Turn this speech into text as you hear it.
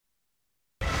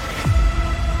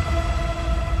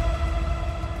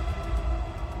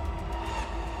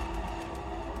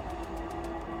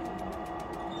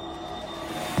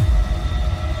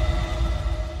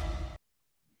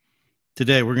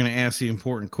Today, we're going to ask the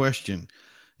important question.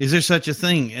 Is there such a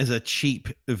thing as a cheap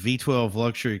V12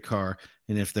 luxury car?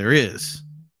 And if there is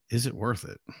it worth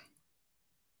it?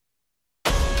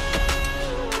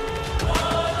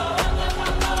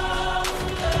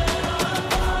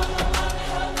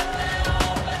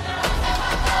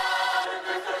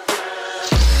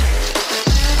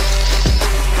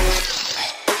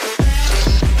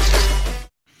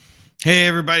 Hey,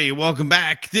 everybody. Welcome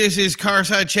back. This is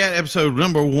Carside Chat episode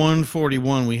number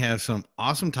 141. We have some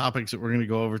awesome topics that we're going to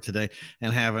go over today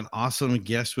and have an awesome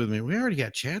guest with me. We already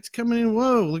got chats coming in.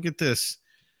 Whoa, look at this.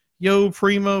 Yo,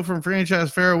 Primo from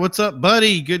Franchise Pharaoh. What's up,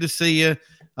 buddy? Good to see you.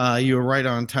 You were right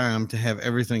on time to have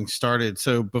everything started.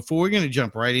 So before we're going to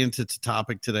jump right into the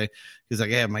topic today, because I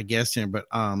have my guest here, but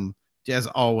as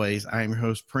always, I am your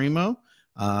host, Primo.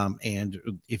 And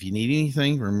if you need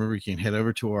anything, remember you can head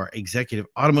over to our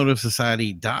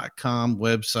executiveautomotivesociety.com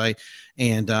website.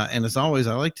 And as always,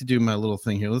 I like to do my little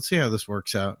thing here. Let's see how this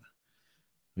works out.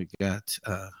 We got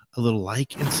a little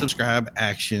like and subscribe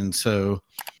action. So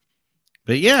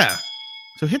hit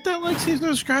that like, see,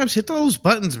 subscribes, hit those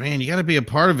buttons, man. You got to be a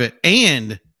part of it.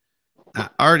 And I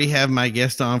already have my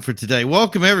guest on for today.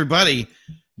 Welcome, everybody.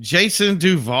 Jason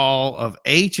Duvall of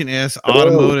H&S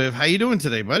Automotive. How you doing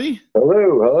today, buddy?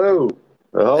 Hello,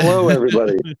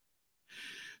 everybody.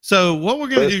 So what we're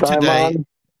going to do today,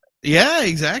 yeah,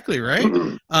 exactly, right.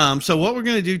 So what we're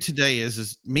going to do today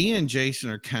is me and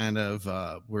Jason are kind of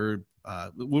would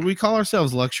we call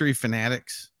ourselves luxury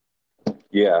fanatics?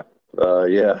 Yeah.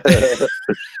 Yeah,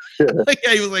 he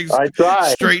was like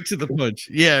straight to the punch.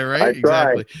 Yeah, right.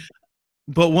 Exactly.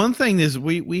 But one thing is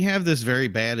we have this very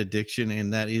bad addiction,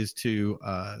 and that is to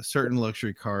certain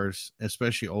luxury cars,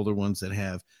 especially older ones that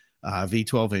have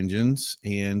V12 engines.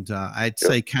 And I'd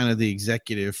say kind of the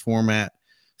executive format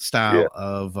style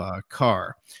of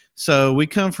car. So we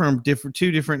come from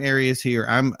two different areas here.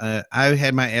 I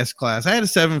had my S-Class. I had a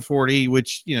 740,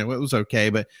 which, it was okay,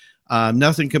 but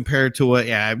nothing compared to what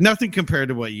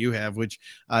you have, which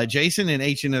Jason in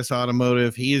H&S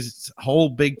Automotive, his whole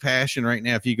big passion right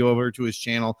now, if you go over to his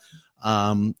channel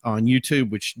on YouTube,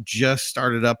 which just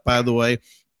started up, by the way,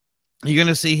 you're going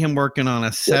to see him working on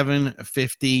a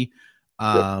 750.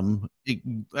 How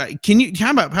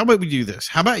about we do this?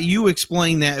 How about you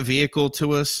explain that vehicle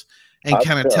to us and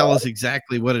kind of tell us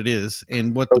exactly what it is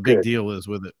and what the big deal is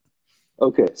with it?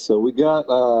 Okay, so we got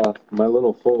my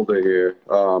little folder here.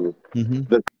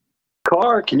 The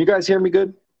car, can you guys hear me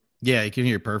good? Yeah, you can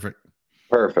hear perfect.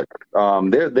 Perfect.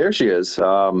 There she is.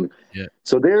 So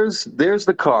there's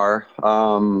the car.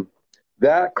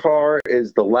 That car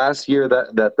is the last year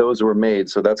that those were made.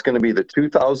 So that's going to be the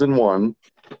 2001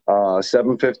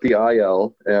 750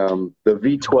 IL. The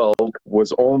V12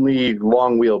 was only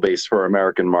long wheelbase for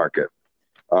American market.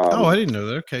 I didn't know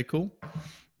that. Okay, cool.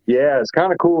 Yeah, it's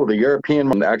kind of cool. The European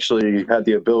one actually had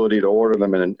the ability to order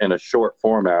them in a short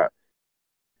format.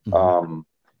 So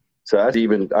that's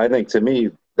I think to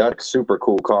me, that super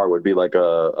cool car would be like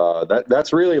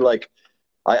that's really like,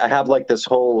 I have like this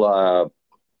whole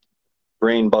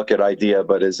brain bucket idea,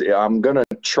 but I'm going to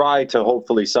try to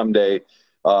hopefully someday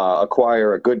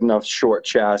acquire a good enough short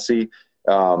chassis,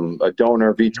 a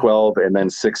donor V12, and then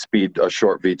 6-speed, a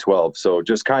short V12. So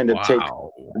just kind of take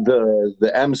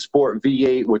the M Sport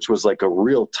V8, which was like a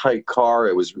real tight car.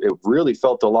 It really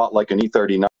felt a lot like an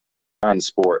E39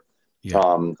 Sport, a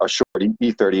short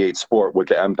E38 Sport with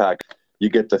the M-Pack. You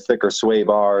get the thicker sway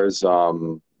bars,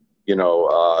 you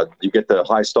get the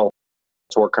high stall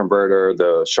torque converter,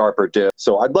 the sharper diff.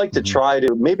 So I'd like to try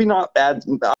to maybe not add,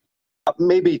 bar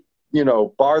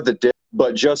the diff,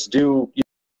 but just do,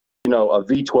 a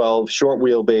V12 short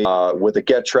wheelbase with a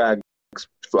Getrag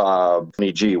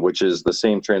EG, which is the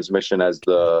same transmission as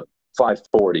the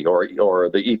 540 or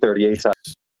the E38s have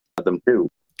them too.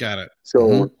 Got it.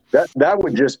 So that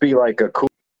would just be like a cool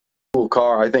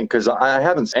car, I think, because I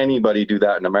haven't seen anybody do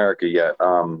that in America yet.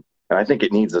 And I think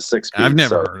it needs a 6-speed. I've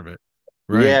never heard of it.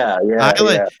 Right. Yeah.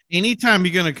 Anytime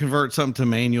you're going to convert something to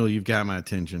manual, you've got my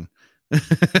attention.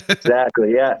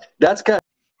 Exactly. Yeah.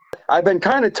 I've been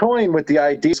kind of toying with the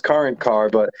ID's current car,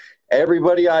 but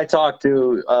everybody I talk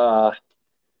to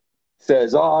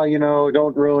says,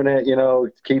 don't ruin it,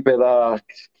 keep it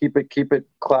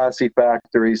classy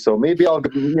factory. So maybe I'll,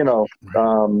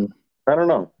 I don't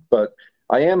know, but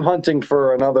I am hunting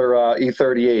for another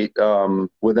E38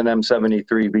 with an M73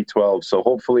 V12. So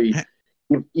hopefully,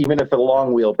 even if a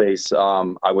long wheelbase,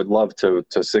 I would love to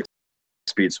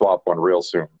 6-speed swap one real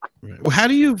soon. Well,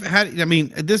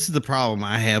 this is the problem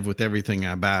I have with everything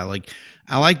I buy. Like,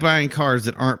 I like buying cars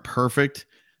that aren't perfect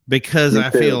because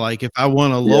I feel like if I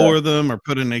want to lower them or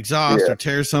put an exhaust or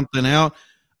tear something out,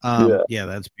 Yeah,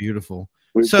 that's beautiful.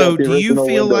 We've so got the do you original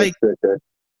feel window like, sticker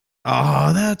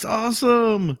oh, that's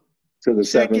awesome. to the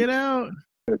Check it out.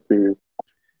 750.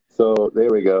 So there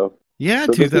we go. Yeah,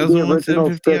 So this is the 2001 original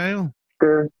 750IL.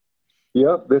 sticker.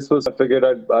 Yep, this was, I figured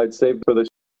I'd save for the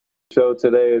show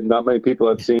today. Not many people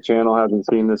have seen the channel, haven't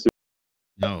seen this.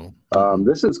 No.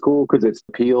 This is cool because it's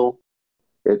peel.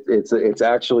 It's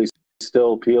actually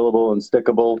still peelable and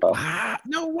stickable.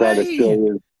 No That it way.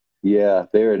 still is. Yeah,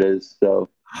 there it is. So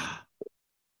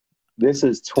this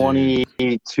is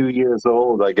 22 years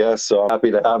old, I guess. So I'm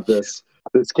happy to have this.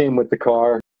 This came with the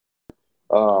car.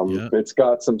 It's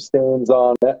got some stains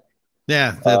on it.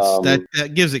 Yeah,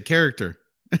 that gives it character.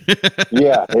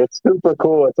 Yeah, it's super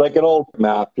cool. It's like an old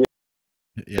map.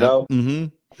 You know? Mm-hmm.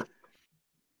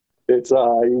 It's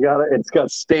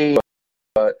got stains,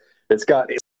 but it's got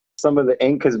some of the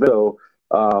ink has been. So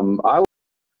I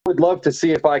would love to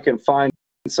see if I can find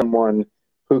someone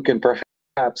who can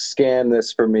perhaps scan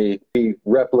this for me,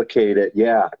 replicate it.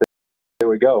 Yeah, there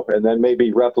we go, and then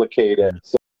maybe replicate it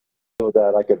so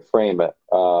that I could frame it.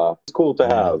 It's cool to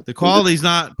have. The quality's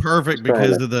not perfect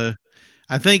because of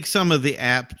I think some of the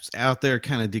apps out there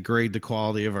kind of degrade the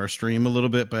quality of our stream a little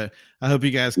bit, but I hope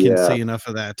you guys can see enough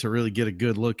of that to really get a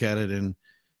good look at it and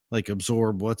like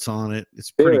absorb what's on it.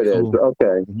 It's pretty cool.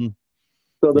 Okay. Mm-hmm.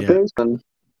 So the base one,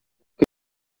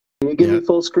 can you give me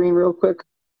full screen real quick?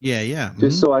 Yeah. Mm-hmm.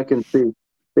 Just so I can see.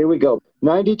 There we go.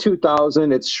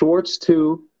 92,000. It's Schwartz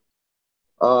 2,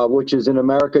 which is in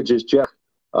America just jet.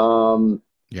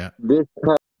 This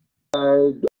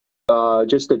had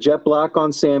just a jet black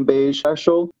on sand beige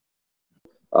special.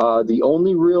 The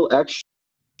only real extra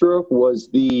was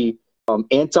the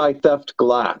anti-theft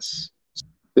glass.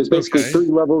 There's basically 3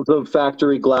 levels of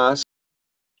factory glass.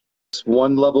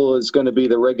 One level is going to be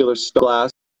the regular glass,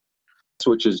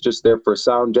 which is just there for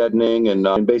sound deadening,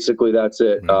 and basically that's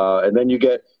it. And then you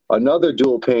get another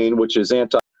dual pane, which is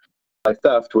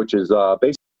anti-theft, which is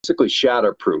basically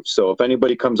shatterproof. So if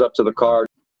anybody comes up to the car,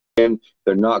 and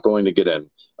they're not going to get in.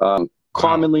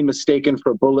 Commonly mistaken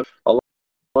for bullet. A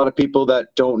lot of people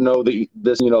that don't know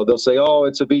this, they'll say, "Oh,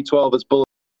 it's a V12, it's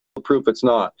bulletproof." It's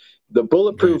not. The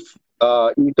bulletproof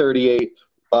E38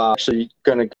 actually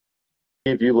going to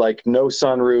give you like no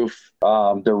sunroof.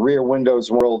 The rear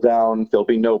windows roll down. There'll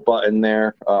be no button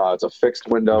there. It's a fixed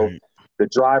window. The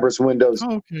driver's windows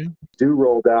do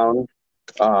roll down,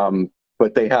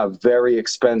 but they have very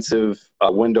expensive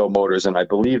window motors, and I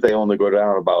believe they only go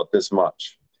down about this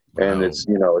much. And it's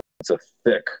it's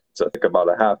thick, about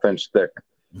a half-inch thick.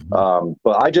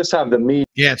 But I just have the medium.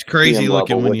 Yeah, it's crazy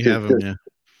looking when you have them.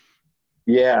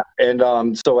 Yeah, and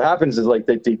so what happens is like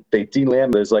they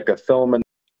delaminate. There's like a film in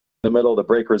the middle, the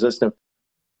break-resistant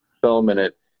film, and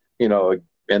it,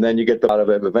 and then you get out of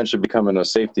it eventually becoming a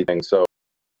safety thing. So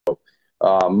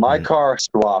my car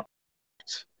swapped,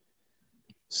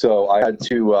 so I had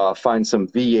to find some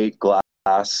V8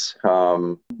 glass.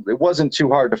 It wasn't too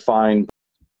hard to find,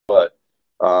 but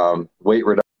weight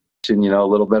reduction, a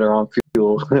little better on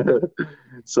fuel.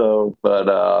 So,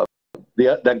 but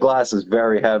that glass is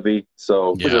very heavy,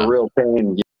 so it was a real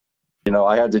pain.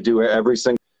 I had to do every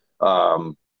single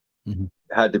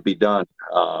had to be done.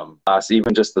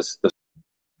 Even just the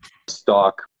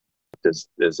stock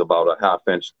is about a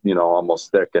half-inch,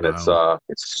 almost thick, and it's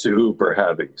super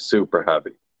heavy.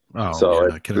 Oh,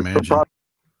 so I can imagine. A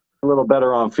little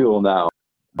better on fuel now.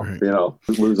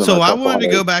 Losing. So I wanted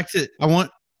to go back to I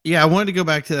wanted to go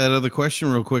back to that other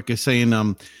question real quick. Is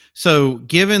saying so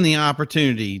given the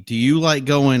opportunity, do you like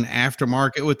going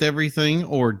aftermarket with everything,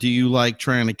 or do you like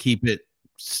trying to keep it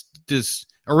as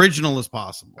original as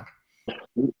possible?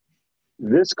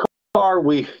 This car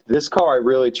I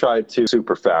really tried to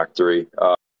super factory.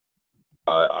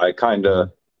 I kind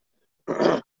of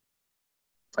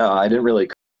I didn't really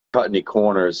cut any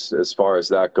corners as far as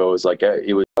that goes. Like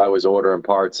I was ordering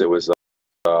parts. It was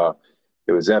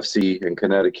FC in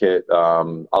Connecticut,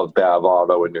 of Bav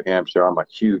Auto in New Hampshire. I'm a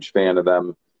huge fan of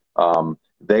them.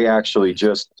 They actually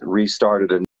just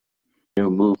restarted a new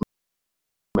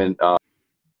movement.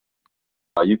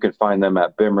 You can find them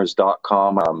at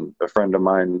bimmers.com. A friend of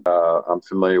mine, I'm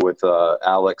familiar with,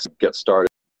 Alex, gets started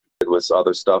with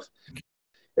other stuff.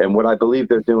 And what I believe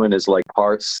they're doing is like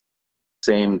parts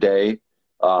same day.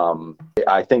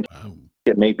 I think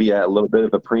it may be at a little bit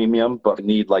of a premium, but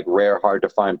need like rare, hard to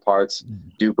find parts.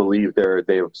 Do believe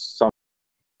they've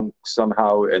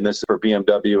somehow, and this is for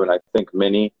BMW and I think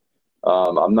Mini.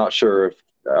 I'm not sure if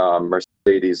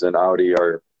Mercedes and Audi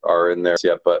are in there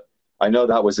yet, but I know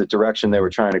that was the direction they were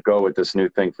trying to go with this new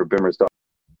thing for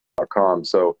bimmers.com.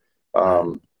 So,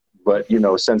 but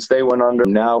since they went under,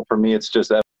 now for me it's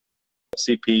just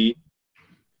FCP.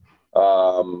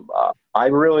 I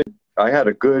had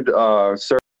a good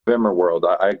service World.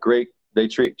 They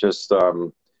treat just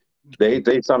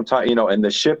they sometimes, you know, and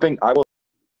the shipping, I will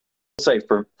say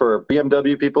for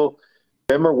BMW people,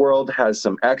 World has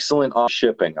some excellent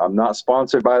shipping. I'm not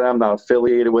sponsored by them, not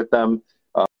affiliated with them,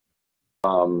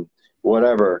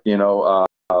 whatever, you know,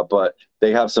 but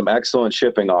they have some excellent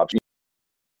shipping options.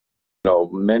 You know,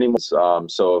 many.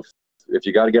 So if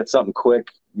you got to get something quick,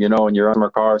 you know, in your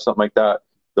car or something like that,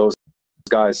 those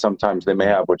guys sometimes they may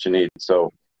have what you need.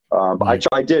 So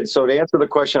I did. So to answer the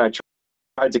question, I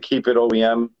tried to keep it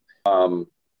OEM,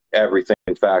 everything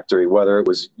factory, whether it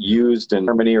was used in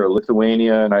Germany or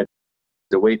Lithuania, and I had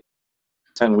to wait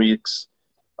 10 weeks.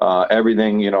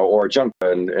 Everything, you know, or junk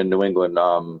in New England.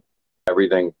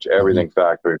 Everything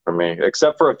factory for me,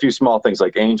 except for a few small things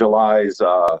like Angel Eyes.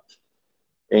 Well,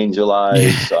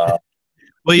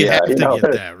 you have to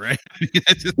get that, right? You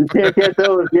can't get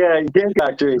those. Yeah, you can't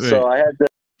factory. Right. So I had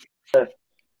to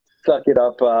suck it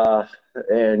up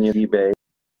and eBay,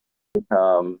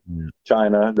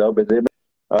 China, though, but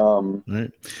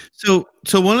right. So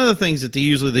one of the things that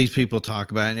these people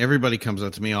talk about, and everybody comes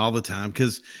up to me all the time,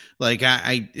 because like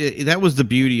that was the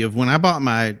beauty of when I bought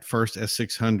my first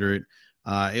S600.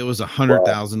 It was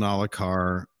 $100,000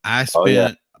 car. I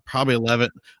spent probably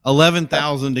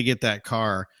 $11,000 to get that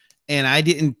car, and I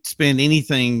didn't spend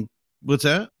anything. What's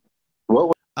that?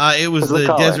 What? It was the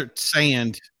desert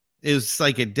sand. It was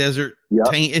like a desert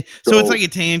tan. So it's like a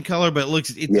tan color, but it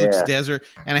looks desert.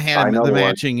 And I had the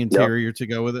matching interior to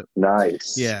go with it.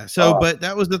 Nice. Yeah. So, but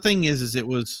that was the thing is it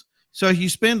was, so you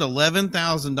spend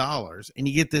 $11,000 and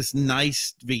you get this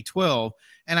nice V12.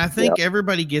 And I think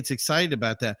everybody gets excited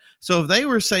about that. So if they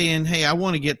were saying, hey, I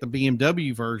want to get the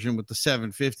BMW version with the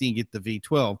 750 and get the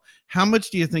V12, how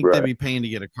much do you think they'd be paying to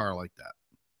get a car like that?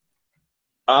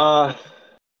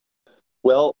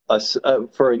 Well,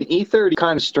 for an E30,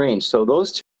 kind of strange. So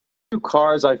those two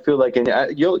cars, I feel like,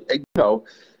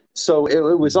 so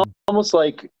it was almost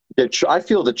like I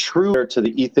feel the true to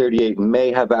the E38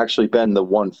 may have actually been the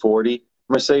 140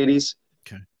 Mercedes.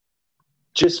 Okay.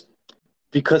 Just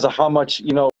because of how much,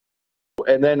 you know,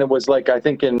 and then it was like, I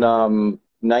think in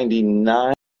 99,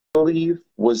 I believe,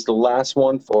 was the last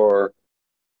one for,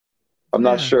 I'm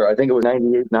not sure. I think it was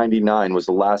 98, 99 was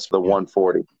the last for the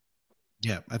 140.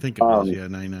 Yeah, I think it was,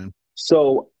 99.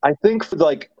 So I think for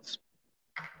like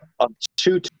a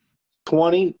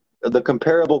 220, the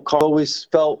comparable car always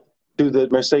felt to the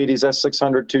Mercedes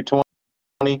S600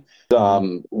 220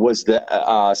 was the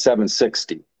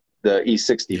 760, the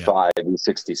E65,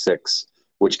 E66,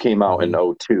 which came out in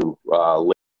 02,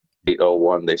 late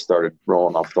 01, they started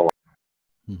rolling off the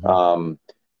line.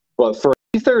 But for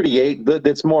E38,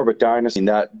 that's more of a dynasty.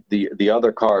 That the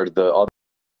other car, the other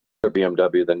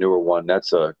BMW, the newer one, I'd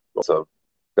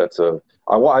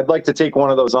like to take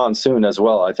one of those on soon as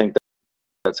well. I think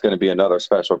that's going to be another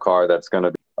special car that's going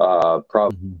to be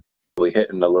probably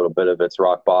hitting a little bit of its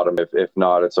rock bottom. If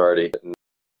not, it's already hitting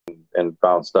and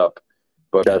bounced up.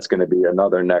 But that's going to be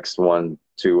another next one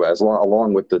too,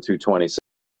 along with the 220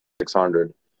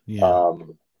 600.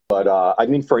 But I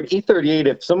mean, for an E38,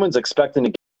 if someone's expecting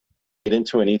to get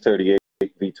into an E38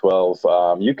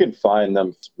 V12, you can find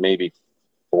them maybe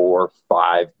 4,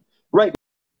 5. Right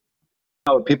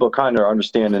now, people kind of are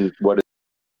understanding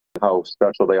how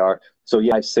special they are. So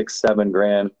yeah, 6, 7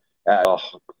 grand at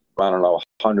I don't know,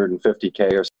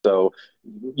 150K or so.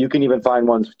 You can even find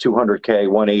ones 200K,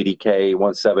 180K,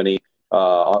 170,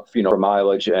 for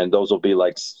mileage, and those will be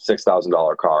like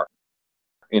 $6,000 car.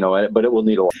 You know, but it will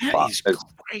need a lot. That is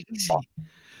crazy.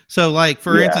 So, like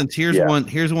for instance,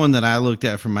 here's one that I looked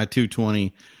at from my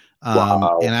 220.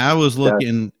 And I was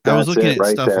looking at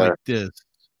stuff like this.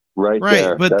 Right.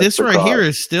 There. But this right here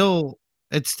is still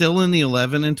in the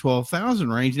 11 and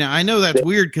 12,000 range. Now I know that's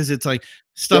weird because it's like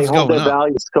stuff's going up. Their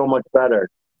value so much better.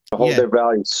 Their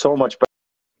value so much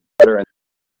better, and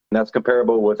that's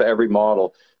comparable with every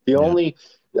model. The only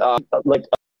like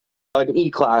an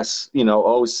E-Class,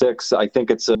 06, I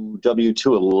think it's a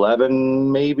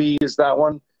W211 maybe is that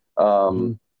one.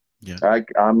 I'm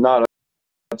not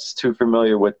too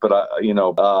familiar with, but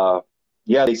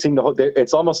they seem to hold.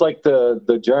 It's almost like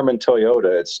the German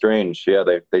Toyota. It's strange. Yeah,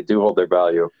 they do hold their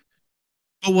value.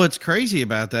 But what's crazy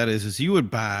about that is you would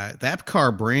buy that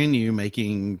car brand new,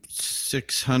 making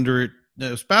 600.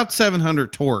 It's about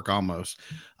 700 torque almost.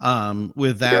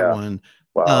 With that one,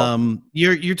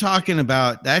 you're talking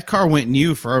about that car went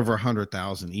new for over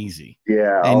 100,000 easy.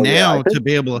 Yeah, and now to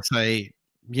be able to say,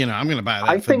 I'm going to buy that.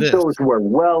 I think those were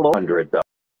well 100 though.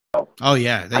 Oh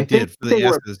yeah, they did for the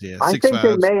S's. Yeah, I think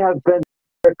they may have been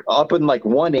up in like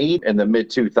 1.8 in the mid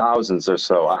 2000s or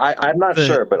so. I'm not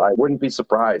sure, but I wouldn't be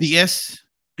surprised.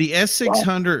 The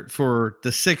S600 for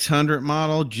the 600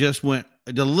 model just went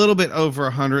a little bit over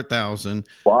 100,000.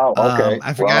 Wow. Okay.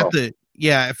 I forgot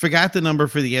I forgot the number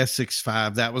for the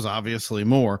S65. That was obviously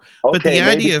more. Okay, but the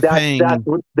idea of paying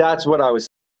that's what I was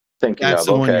thinking that's of.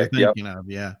 the one you're thinking of.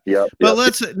 Yeah. But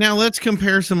let's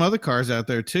compare some other cars out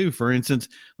there too. For instance,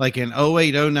 like an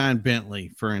 08, 09 Bentley,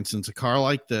 for instance, a car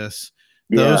like this,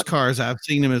 those cars, I've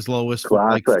seen them as low as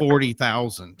like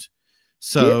 40,000.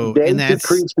 So they and that's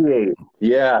depreciate.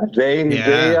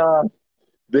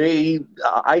 They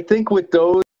I think with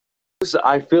those,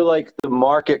 I feel like the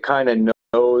market kind of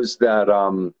knows that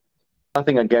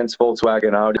nothing against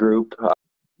Volkswagen Audi Group.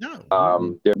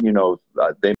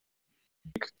 They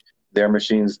make their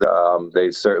machines. They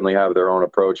certainly have their own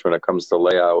approach when it comes to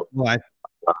layout. Well,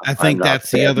 I think that's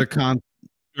the other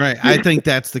right. I think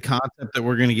that's the concept that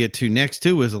we're going to get to next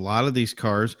too, is a lot of these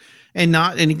cars, and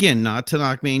again, not to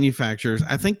knock manufacturers.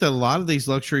 I think that a lot of these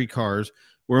luxury cars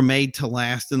were made to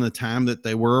last in the time that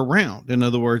they were around. In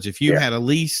other words, if you had a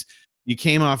lease, you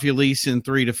came off your lease in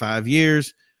 3 to 5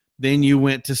 years, then you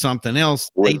went to something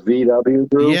else. With VW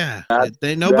Group,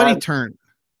 nobody turned.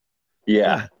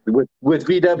 Yeah. With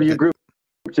VW Group,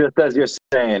 just as you're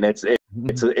saying, it's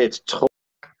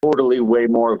totally way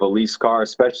more of a lease car,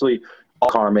 especially all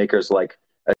car makers. Like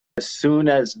as soon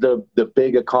as the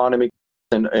big economy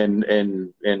in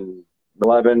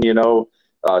 11,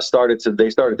 started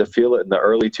to feel it in the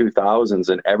early 2000s,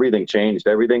 and everything changed.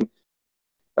 Everything.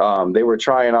 They were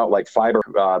trying out like fiber.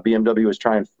 BMW was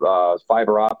trying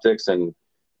fiber optics, and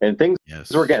things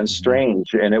were getting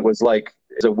strange. And it was like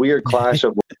it's a weird clash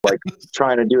of like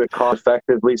trying to do it cost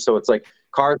effectively. So it's like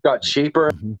cars got cheaper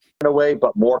in a way,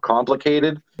 but more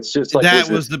complicated. It's just like that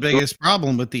was the biggest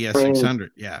problem with the S600.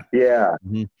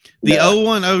 The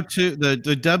 01, 02, the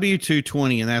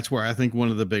W220, and that's where I think one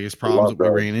of the biggest problems that we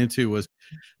ran into was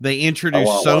they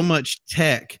introduced so much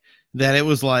tech that it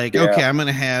was like, okay, I'm going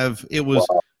to have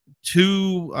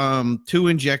two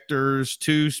injectors,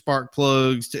 2 spark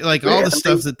plugs, like all the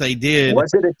stuff that they did.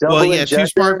 Was it a double injector? 2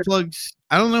 spark plugs.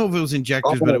 I don't know if it was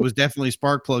injectors, but it was definitely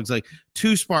spark plugs, like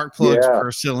 2 spark plugs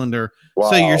per cylinder. Wow.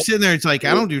 So you're sitting there, it's like,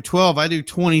 I don't do 12, I do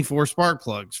 24 spark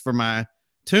plugs for my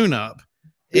tune-up.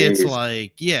 It's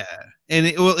like, and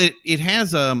it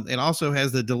has it also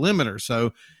has the delimiter.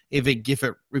 So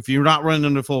if you're not running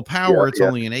under full power, it's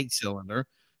only an 8-cylinder.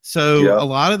 So a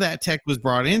lot of that tech was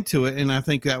brought into it, and I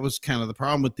think that was kind of the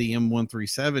problem with the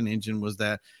M137 engine, was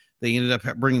that they ended up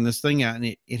bringing this thing out, and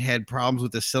it had problems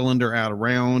with the cylinder out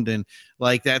around, and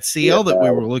like that CL that we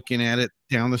were looking at it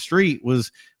down the street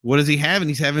was, what is he having?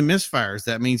 He's having misfires.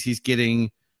 That means he's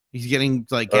getting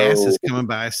like gases coming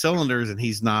by his cylinders, and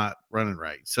he's not running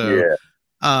right. So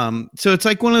so it's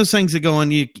like one of those things that go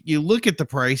on, you look at the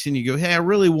price and you go, hey, I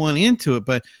really want into it.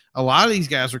 But a lot of these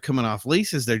guys are coming off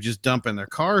leases. They're just dumping their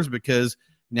cars because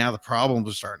now the problems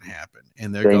are starting to happen.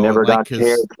 And they never got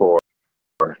cared for.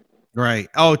 Right.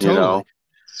 Oh, totally.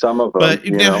 Some of them. But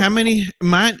now how many,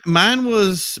 mine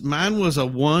was a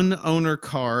 1-owner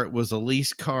car. It was a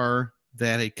lease car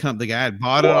that had come, the guy had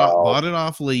bought it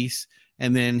off lease.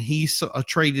 And then he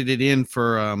traded it in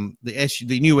for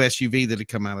the new SUV that had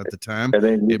come out at the time,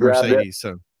 Mercedes.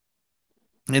 So,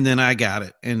 and then I got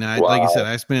it, and like I said,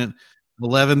 I spent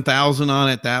 $11,000 on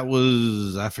it. That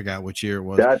was, I forgot which year it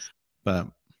was. But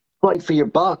like for your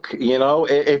buck,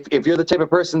 if you're the type of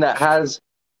person that has,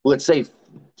 let's say,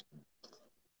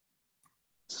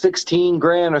 16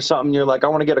 grand or something, you're like, I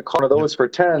want to get a car of those for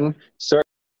 10. So,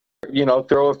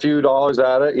 throw a few dollars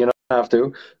at it. You don't have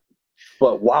to.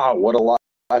 But wow, what a lot!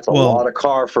 That's a lot of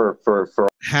car for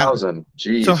 1,000.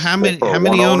 Jeez. So how many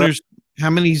owners? How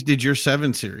many did your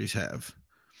 7 Series have?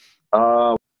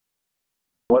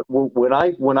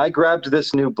 When I grabbed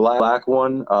this new black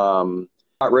one,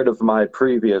 got rid of my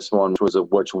previous one,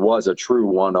 which was a true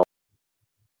 1 owner.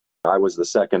 I was the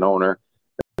 2nd owner,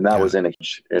 and that was in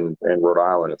Rhode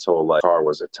Island. Its whole life. Car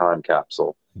was a time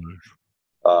capsule.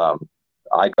 I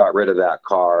got rid of that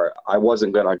car. I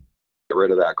wasn't gonna get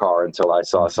rid of that car until I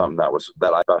saw something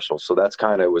that I special. So that's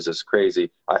kind of, it was just crazy.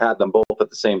 I had them both at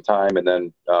the same time, and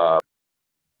then the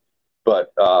black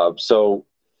car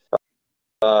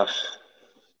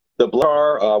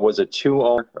was a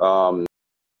 2-owner.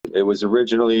 It was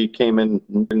originally came in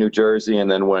New Jersey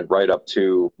and then went right up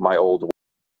to my old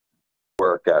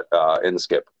work at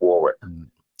Inskip, Warwick.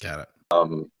 Got it.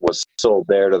 Was sold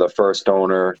there to the first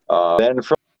owner. Then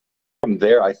from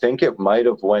there, I think it might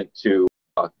have went to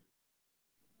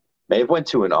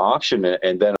an auction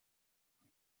and then a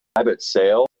private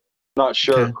sale. I'm not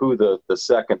sure who the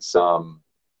second, I'm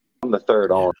the 3rd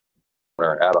owner.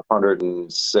 at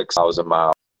 106,000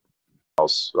 miles.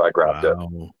 I grabbed it.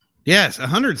 Yes,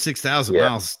 106,000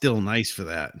 miles is still nice for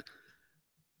that.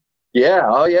 Yeah.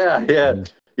 Oh, yeah. Yeah.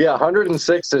 Yeah.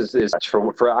 106 is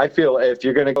for I feel if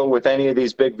you're going to go with any of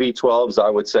these big V12s, I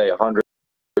would say 100.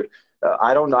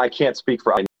 I don't know. I can't speak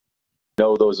for. I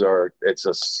know it's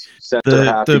a sensor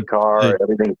happy car.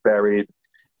 Everything's buried.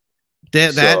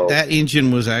 That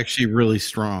engine was actually really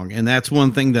strong, and that's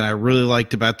one thing that I really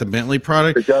liked about the Bentley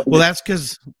product. Well, that's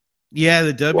because the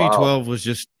W12 was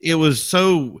just, it was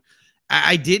so,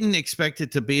 I didn't expect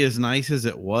it to be as nice as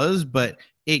it was, but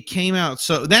it came out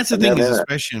so. That's the thing is,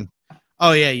 especially.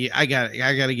 Oh yeah, I got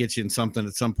to get you in something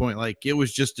at some point. Like it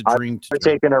was just a dream. I've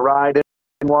taken a ride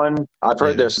in one. I've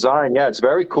heard their design. Yeah, it's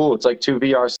very cool. It's like two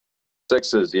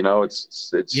VR6s. You know,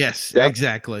 it's yes,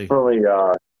 exactly. Really.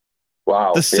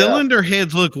 Wow. The cylinder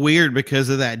heads look weird because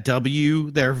of that W.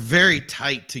 They're very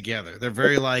tight together. They're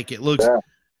very like, it looks,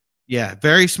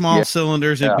 very small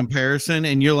cylinders in comparison.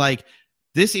 And you're like,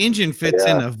 this engine fits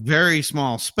in a very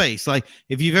small space. Like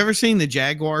if you've ever seen the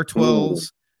Jaguar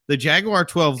 12s, the Jaguar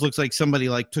 12s looks like somebody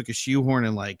like took a shoehorn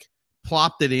and like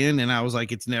plopped it in. And I was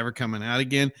like, it's never coming out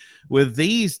again. With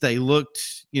these, they looked,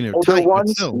 tight.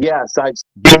 Ones? Yes.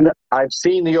 I've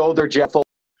seen the older Jet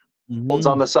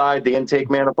on the side, the intake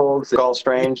manifolds, it's all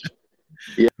strange.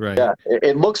 Yeah, right. Yeah,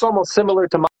 it looks almost similar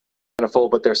to my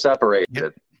manifold, but they're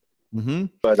separated.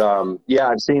 But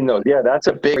I've seen those. Yeah, that's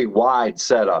a very wide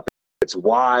setup. It's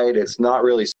wide. It's not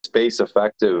really space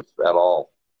effective at all.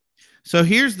 So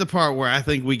here's the part where I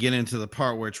think we get into the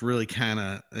part where it's really kind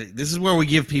of, this is where we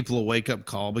give people a wake up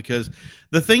call, because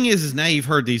the thing is now you've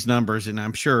heard these numbers, and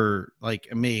I'm sure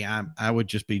like me, I would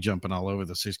just be jumping all over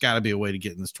this. There's got to be a way to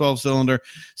get in this 12 cylinder.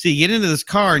 So you get into this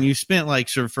car and you spent like,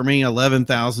 so for me,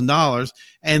 $11,000,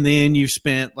 and then you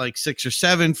spent like 6 or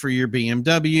 7 for your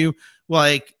BMW.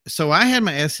 Like, so I had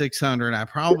my S600. I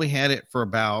probably had it for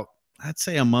about, I'd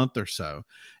say a month or so.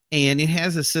 And it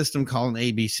has a system called an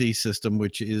ABC system,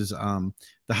 which is the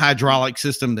hydraulic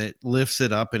system that lifts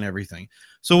it up and everything.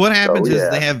 So what happens is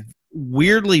they have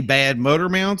weirdly bad motor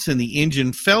mounts, and the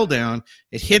engine fell down.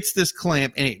 It hits this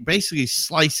clamp, and it basically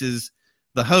slices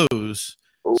the hose.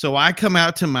 So I come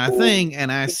out to my thing,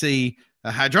 and I see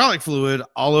a hydraulic fluid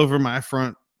all over my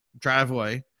front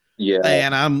driveway.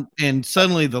 Yeah. And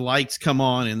suddenly the lights come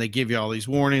on, and they give you all these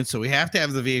warnings. So we have to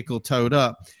have the vehicle towed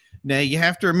up. Now, you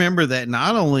have to remember that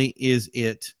not only is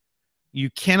it,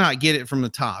 you cannot get it from the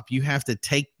top. You have to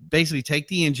basically take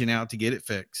the engine out to get it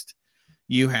fixed.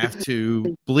 You have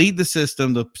to bleed the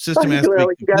system. The system has to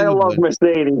be. You gotta love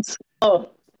Mercedes.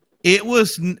 Oh. It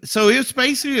was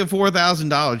basically a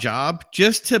 $4,000 job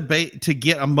just to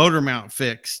get a motor mount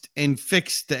fixed and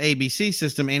fix the ABC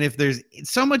system. And if there's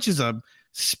so much as a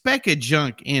speck of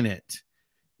junk in it,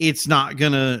 it's not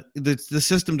gonna, the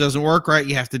system doesn't work right.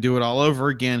 You have to do it all over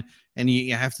again, and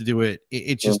you have to do it.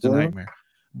 It's just a nightmare.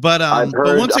 But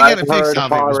but once I got it fixed,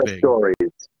 it was big. Stories.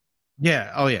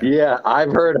 Yeah. Oh yeah. Yeah,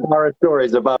 I've heard horror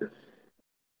stories about it.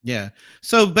 Yeah.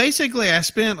 So basically, I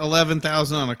spent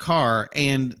 $11,000 on a car,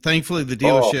 and thankfully the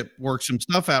dealership worked some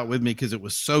stuff out with me because it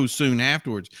was so soon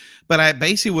afterwards. But I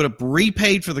basically would have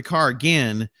repaid for the car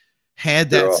again had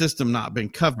that system not been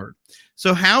covered.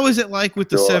 So how is it like with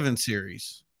the 7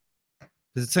 Series?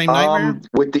 Is it the same nightmare?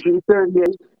 With the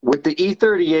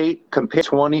E38 compared to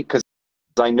 20, because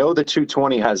I know the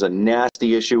 220 has a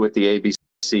nasty issue with the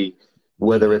ABC,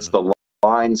 whether it's the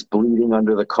lines bleeding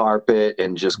under the carpet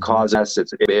and just causes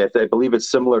I believe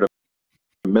it's similar to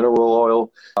mineral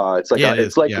oil. It's like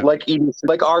like EDC,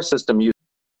 like our system uses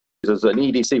an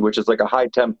EDC, which is like a high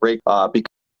temp brake.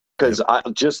 Because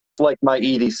just like my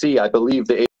EDC, I believe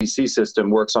the ABC system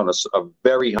works on a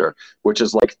very high, which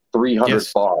is like 300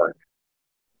 bar.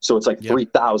 So it's like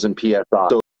 3,000 PSI.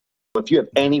 So if you have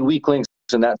any weak links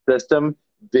in that system,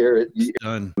 they're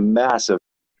massive.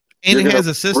 And it has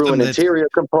a system that's interior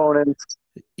components.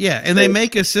 Yeah, and they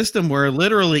make a system where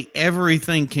literally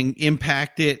everything can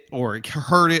impact it or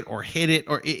hurt it or hit it,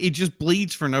 or it just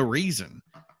bleeds for no reason.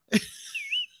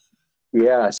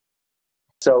 Yes.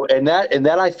 So and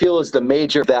that I feel is the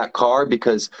major of that car,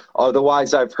 because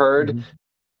otherwise I've heard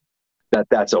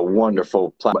that's a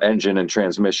wonderful engine and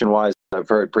transmission wise. I've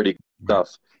heard pretty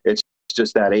stuff. It's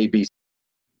just that ABC,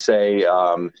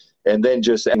 and then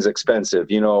just things expensive.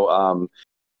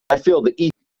 I feel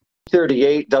the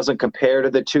E38 doesn't compare to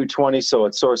the 220, so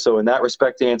it's so in that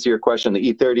respect, to answer your question,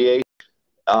 the E38,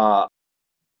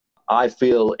 I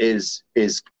feel is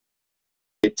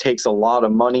it takes a lot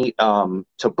of money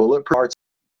to bulletproof parts.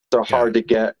 Are hard to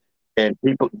get, and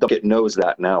people knows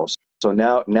that now. So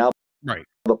now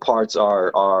the parts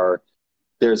are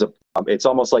there's it's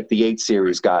almost like the 8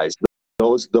 Series guys.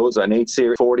 those an 8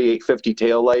 Series 4850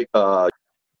 taillight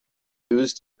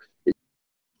used,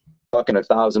 fucking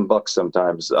 $1,000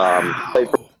 sometimes. Wow.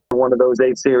 One of those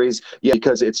 8 Series, yeah,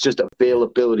 because it's just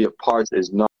availability of parts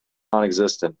is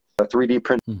non-existent. 3D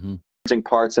printing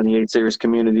parts in the 8 Series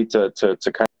community to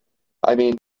kind of, I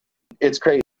mean, it's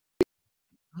crazy.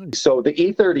 So the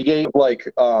E38, like,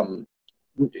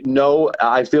 no,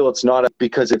 I feel it's not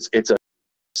because it's a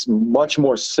much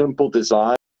more simple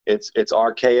design. It's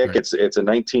archaic. Right. It's a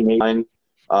 1989.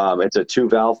 It's a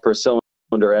 2-valve per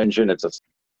cylinder engine. It's a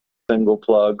single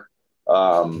plug.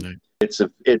 It's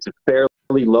a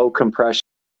fairly low compression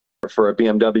for a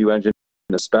BMW engine,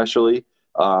 especially.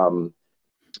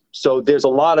 So there's a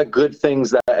lot of good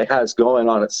things that it has going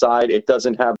on its side. It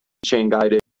doesn't have chain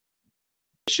guide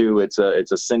issue. It's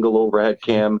a single overhead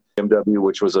cam BMW,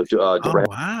 which was a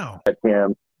direct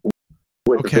cam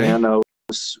with Vanos,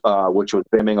 which was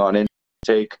bimming on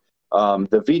intake.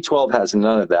 The V12 has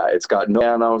none of that. It's got no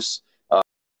Vanos.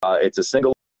 It's a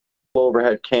single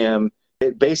overhead cam.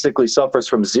 It basically suffers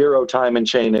from 0 time and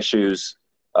chain issues.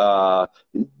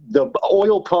 The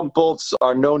oil pump bolts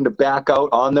are known to back out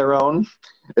on their own,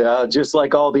 just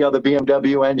like all the other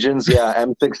BMW engines. Yeah,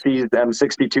 M60s,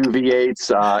 M62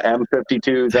 V8s,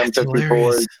 M52s,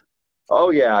 M54s. Oh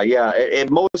yeah. You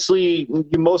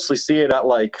mostly see it at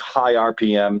like high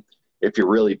RPM if you're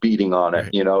really beating on it. Right.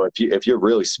 You know, if you're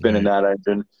really spinning that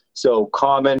engine. So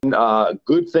common,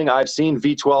 good thing. I've seen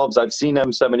V12s. I've seen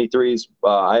M73s.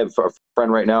 I have a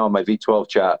friend right now in my V12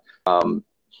 chat.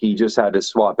 He just had to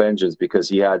swap engines because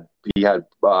he had an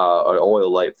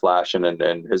oil light flashing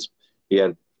and he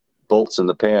had bolts in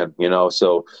the pan, you know.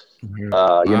 So you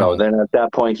know, then at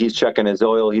that point he's checking his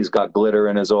oil. He's got glitter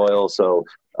in his oil. So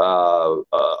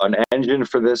an engine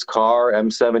for this car,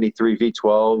 M73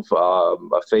 V12,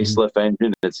 a facelift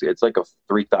engine. It's like a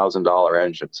 $3,000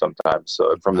 engine sometimes.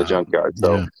 So from the junkyard.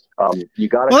 So you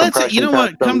got to. Well, that's it. You know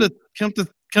what?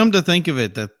 Come to think of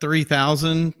it, the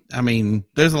 3,000. I mean,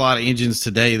 there's a lot of engines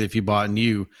today that if you bought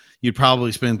new, you'd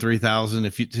probably spend 3,000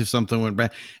 if something went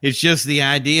bad. It's just the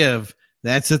idea of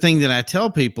that's the thing that I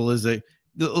tell people is that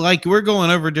like we're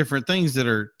going over different things that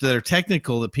are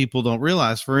technical that people don't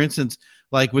realize. For instance,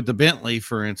 like with the Bentley,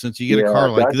 for instance, you get a car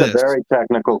like this. That's a very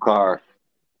technical car.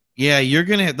 Yeah, you're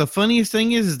gonna have, the funniest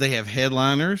thing is they have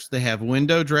headliners, they have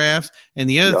window drafts, and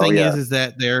the other thing is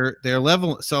that their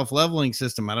self-leveling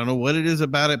system. I don't know what it is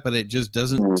about it, but it just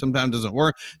doesn't sometimes doesn't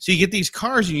work. So you get these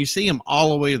cars and you see them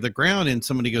all the way to the ground, and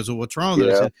somebody goes, "Well, what's wrong?"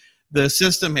 Yeah. The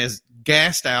system has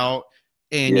gassed out,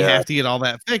 and you have to get all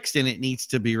that fixed, and it needs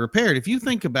to be repaired. If you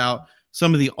think about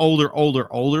some of the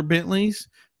older Bentleys,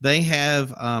 they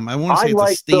have I want to say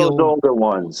like those older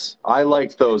ones. I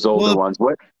like those older ones.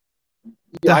 What?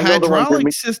 The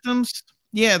hydraulic systems,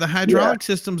 the hydraulic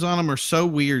systems on them are so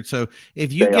weird. So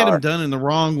if you get them done in the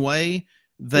wrong way,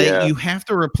 you have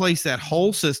to replace that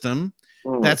whole system.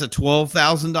 That's a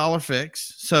 $12,000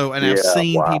 fix. So, and I've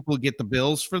seen people get the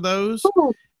bills for those.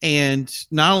 And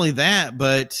not only that,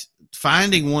 but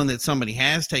finding one that somebody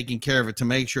has taken care of it to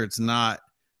make sure it's not,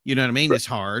 you know what I mean? It's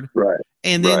hard. Right.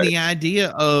 And then the idea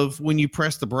of when you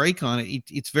press the brake on it,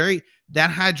 it's very, that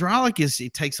hydraulic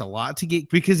it takes a lot to get,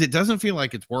 because it doesn't feel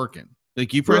like it's working.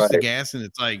 Like you press the gas and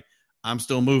it's like, I'm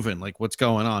still moving. Like what's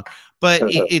going on? But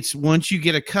it's once you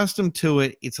get accustomed to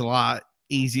it, it's a lot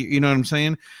easier. You know what I'm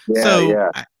saying?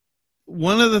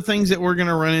 One of the things that we're going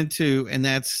to run into, and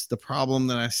that's the problem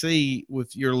that I see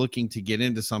with you're looking to get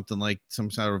into something like some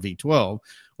sort of V12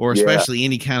 or especially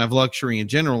any kind of luxury in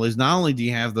general, is not only do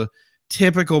you have the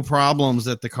typical problems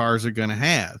that the cars are going to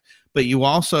have, but you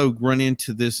also run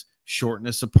into this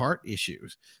shortness of part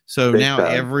issues. So now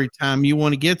every time you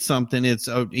want to get something, it's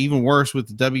even worse with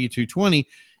the W220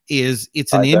 is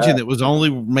it's an engine that was only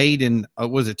made in,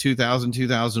 was it 2000,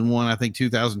 2001? I think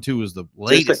 2002 was the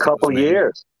latest. Just a couple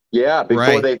years. Yeah,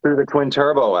 before they threw the twin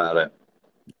turbo at it.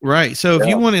 Right. So if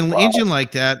you want an engine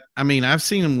like that, I mean, I've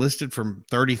seen them listed for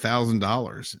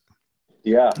 $30,000.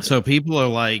 Yeah. So people are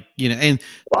like, you know, and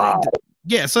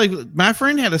so my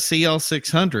friend had a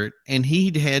CL600 and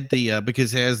he had the,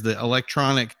 because it has the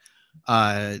electronic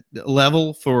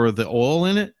level for the oil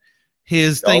in it.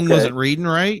 His thing wasn't reading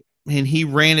right. And he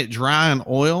ran it dry on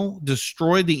oil,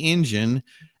 destroyed the engine.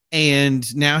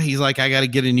 And now he's like, I got to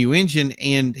get a new engine.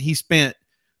 And he spent,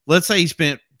 let's say he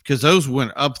spent, because those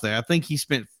went up there, I think he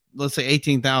spent, let's say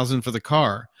 $18,000 for the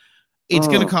car. It's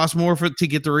going to cost more to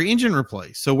get the engine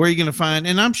replaced. So where are you going to find?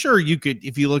 And I'm sure you could,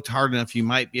 if you looked hard enough, you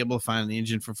might be able to find an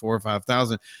engine for $4,000 or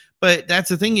 $5,000. But that's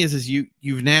the thing is you're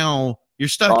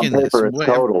stuck in this.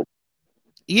 Total.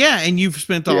 Yeah, and you've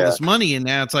spent all this money, and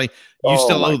now it's like you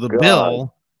still owe the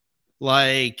bill.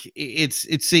 like it's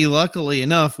see, luckily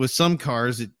enough with some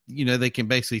cars, they can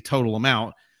basically total them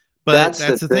out. But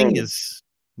that's the thing is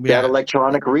that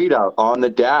electronic readout on the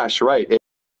dash, right?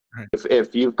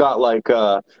 If you've got like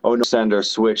no sender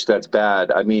switch that's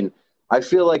bad, I mean, I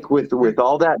feel like with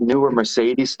all that newer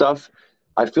Mercedes stuff,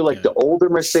 I feel like the older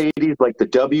Mercedes, like the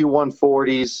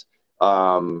W140s,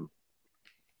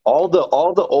 all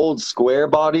the old square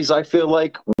bodies, I feel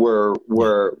like were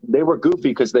goofy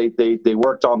because they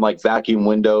worked on like vacuum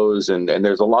windows and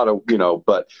there's a lot of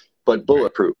but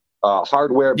bulletproof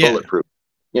hardware, bulletproof.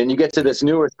 And you get to this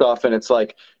newer stuff, and it's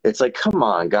like, come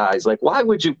on, guys! Like, why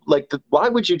would you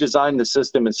design the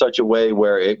system in such a way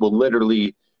where it will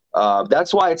literally?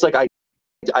 That's why it's like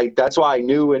that's why I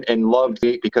knew and loved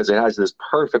it, because it has this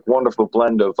perfect, wonderful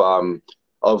blend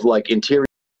of like interior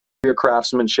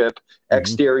craftsmanship,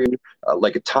 exterior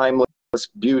like a timeless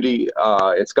beauty.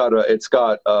 It's got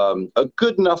a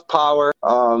good enough power,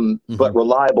 but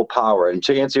reliable power. And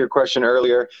to answer your question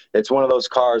earlier, it's one of those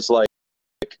cars like.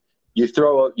 You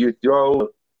throw,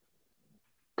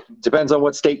 depends on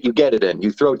what state you get it in.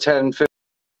 You throw 10,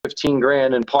 15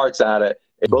 grand in parts at it,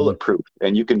 it's bulletproof,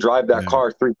 and you can drive that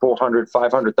car 300, 400,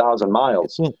 500,000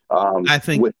 miles. Well, I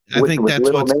think that's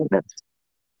what's maintenance.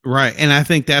 Right. And I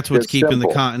think that's what's keeping the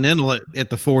Continental at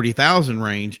the 40,000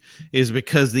 range, is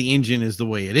because the engine is the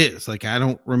way it is. Like, I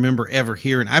don't remember ever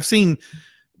hearing, I've seen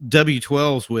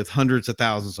W12s with hundreds of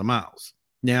thousands of miles.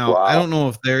 Now, I don't know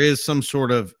if there is some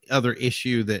sort of other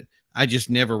issue that I just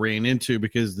never ran into,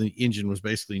 because the engine was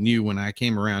basically new when I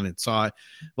came around and saw it.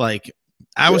 Like,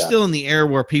 I was still in the era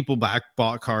where people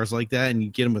bought cars like that, and you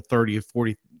get them with 30 or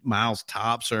 40 miles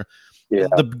tops. Or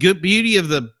the good beauty of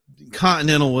the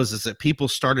Continental is that people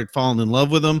started falling in love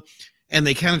with them, and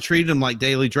they kind of treated them like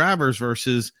daily drivers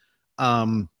versus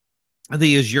the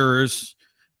Azures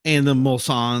and the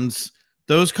Mulsans.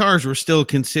 Those cars were still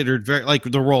considered very, like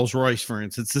the Rolls Royce, for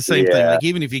instance. It's the same thing. Like,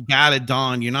 even if you got a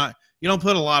Dawn, you don't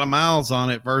put a lot of miles on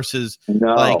it versus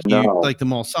like the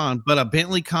Mulsanne. But a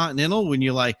Bentley Continental, when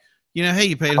you're like, hey,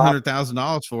 you paid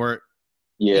 $100,000 for it,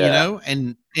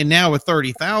 and now with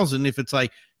 30,000, if it's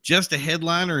like just a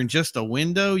headliner and just a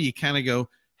window, you kind of go,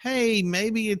 hey,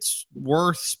 maybe it's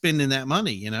worth spending that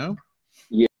money,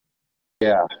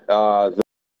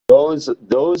 Those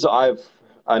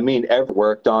ever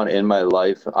worked on in my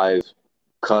life, I've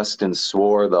cussed and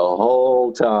swore the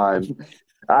whole time.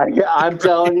 I'm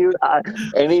telling you,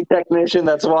 any technician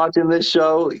that's watching this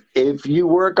show, if you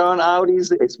work on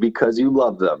Audis, it's because you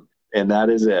love them, and that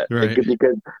is it. Right.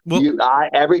 Because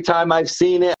every time I've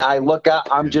seen it, I look at,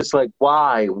 I'm just like,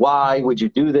 why would you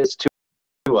do this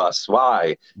to us?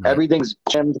 Why? Right. Everything's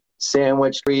jammed,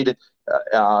 sandwiched.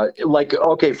 Like,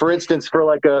 okay, for instance, for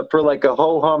like a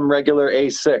ho-hum regular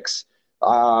A6.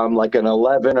 Like an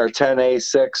 11 or 10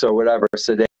 A6 or whatever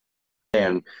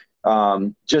sedan,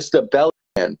 just a belly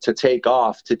to take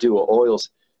off to do oils.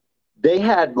 They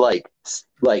had like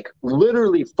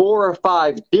literally 4 or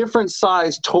 5 different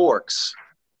size Torx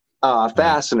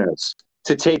fasteners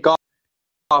to take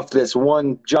off this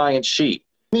one giant sheet.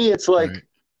 To me, it's like,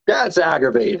 that's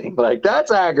aggravating. Like,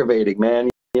 that's aggravating, man.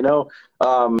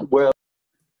 Where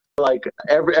like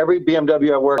every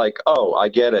BMW I work, like, oh, I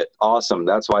get it. Awesome.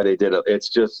 That's why they did it. It's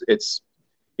just,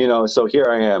 so here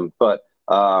I am. But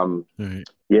Audi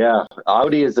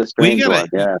is the strange one.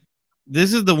 Yeah.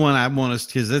 This is the one I want us,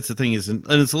 because that's the thing is, and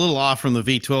it's a little off from the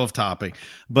V12 topic,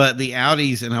 but the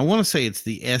Audis, and I want to say it's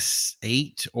the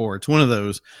S8 or it's one of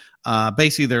those,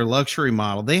 basically their luxury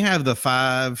model. They have the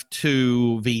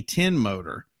 5.2 V10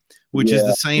 motor, which is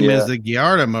the same as the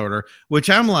Gallardo motor, which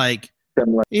I'm like,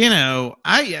 we got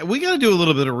to do a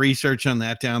little bit of research on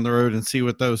that down the road and see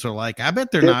what those are like. I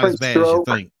bet they're not as bad as you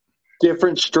think.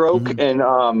 Different stroke,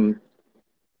 and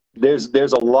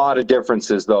there's a lot of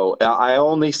differences, though. I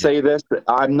only say this,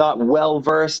 I'm not well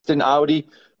versed in Audi,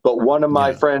 but one of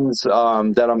my friends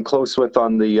that I'm close with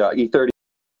on the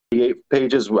E38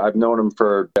 pages, I've known him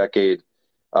for a decade.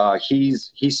 He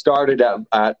started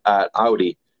at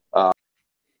Audi.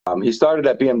 He started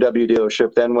at BMW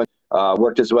dealership, then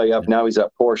worked his way up. Now he's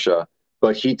at Porsche.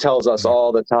 But he tells us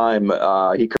all the time,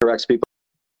 he corrects people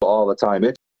all the time.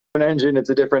 It's a different engine. It's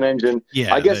a different engine.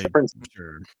 Yeah, I guess differences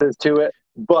to it,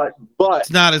 but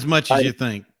it's not as much as you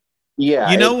think.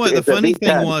 Yeah. You know what? The funny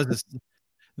thing was,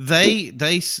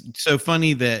 they so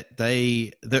funny that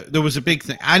there was a big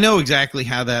thing. I know exactly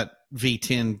how that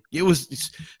V10, it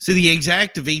was, so the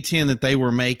exact V10 that they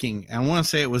were making, I want to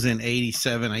say it was in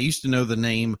 87. I used to know the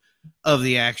name of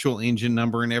the actual engine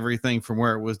number and everything from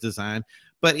where it was designed,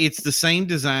 but it's the same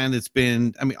design that's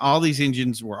been, all these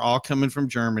engines were all coming from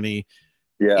Germany.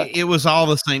 Yeah. It was all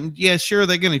the same. Yeah, sure,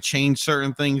 they're going to change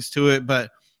certain things to it, but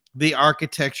the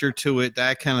architecture to it,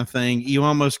 that kind of thing, you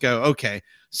almost go, okay,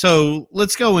 so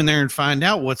let's go in there and find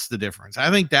out what's the difference. I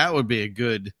think that would be a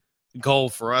good goal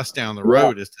for us down the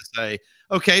road, is to say,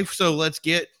 okay, so let's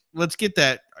get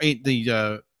that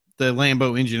the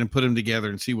Lambo engine and put them together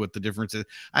and see what the difference is.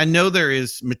 I know there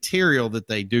is material that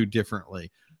they do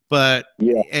differently, but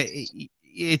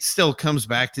it still comes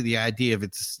back to the idea of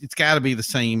it's got to be the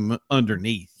same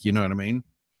underneath. You know what I mean?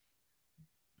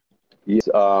 Yes,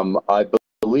 I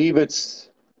believe it's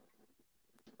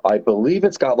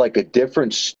got like a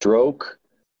different stroke,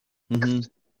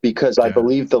 because I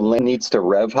believe the lane needs to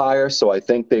rev higher. So I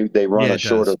think they run a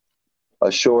shorter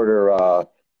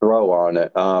throw on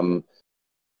it.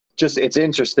 Just, it's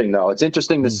interesting though. It's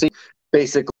interesting to see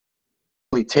basically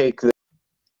take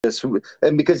this,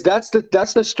 and because that's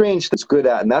the strange that's good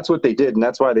at, and that's what they did, and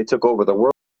that's why they took over the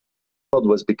world,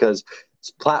 was because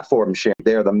it's platform sharing.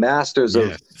 They're the masters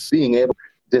of being able to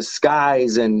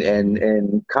disguise and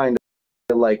kind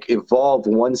of like evolve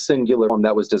one singular form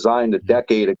that was designed a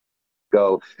decade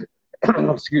ago.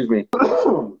 Excuse me.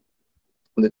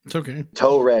 It's okay.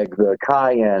 Touareg, the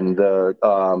Cayenne,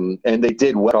 and they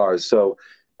did cars. So,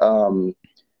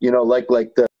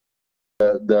 like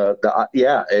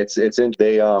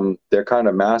they're kind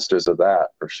of masters of that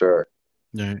for sure.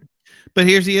 Right. But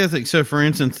here's the other thing. So, for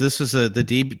instance, this was the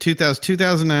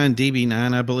 2009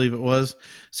 DB9, I believe it was.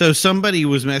 So somebody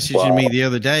was messaging me the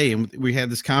other day, and we had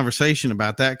this conversation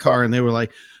about that car, and they were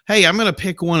like, hey, I'm going to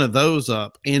pick one of those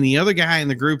up. And the other guy in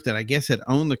the group that I guess had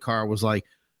owned the car was like,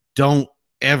 don't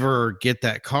ever get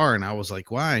that car. And I was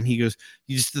like, why? And he goes,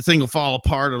 the thing will fall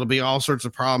apart. It'll be all sorts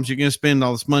of problems. You're going to spend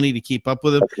all this money to keep up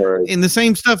with it. Right. And the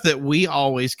same stuff that we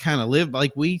always kind of live,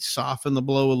 like we soften the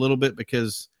blow a little bit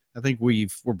because I think we're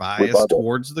biased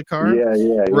towards the car.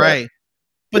 Yeah. Right.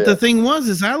 But the thing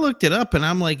is I looked it up and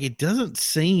I'm like, it doesn't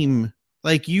seem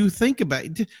like you think about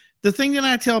it. The thing that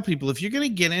I tell people, if you're going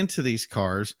to get into these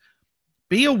cars,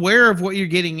 be aware of what you're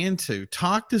getting into.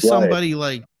 Talk to somebody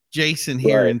like Jason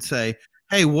here and say,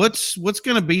 hey, what's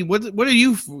going to be, what are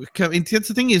you, and that's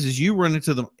the thing is you run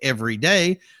into them every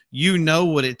day. You know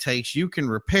what it takes. You can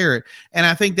repair it. And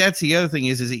I think that's the other thing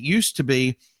is it used to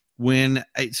be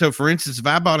so for instance, if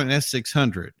I bought an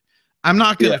S600, I'm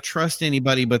not going to trust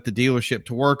anybody but the dealership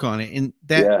to work on it. And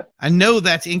that I know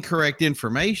that's incorrect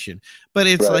information, but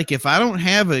it's like, if I don't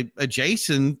have a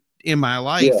Jason in my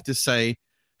life to say,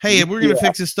 hey, we're going to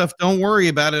fix this stuff, don't worry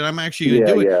about it, I'm actually going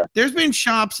to do it. There's been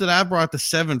shops that I brought the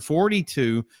 740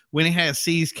 to when it had a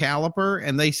C's caliper,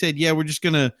 and they said, we're just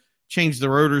going to change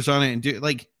the rotors on it and do it.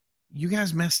 Like, you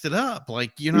guys messed it up.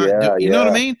 Like, you're not, you know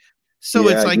what I mean? So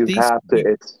it's like these.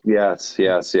 Yes.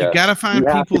 You got to find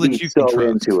people that you can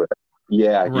trust. Into it.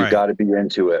 Yeah, you got to be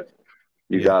into it.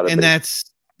 You got to. And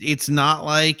it's not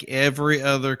like every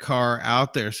other car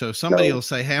out there. So somebody will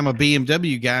say, hey, I'm a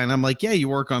BMW guy. And I'm like, yeah, you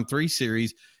work on 3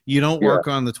 Series. You don't work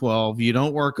on the 12. You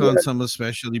don't work on some of the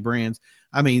specialty brands.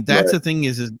 I mean, that's the thing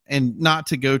is, and not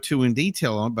to go too in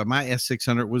detail on, but my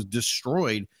S600 was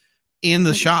destroyed in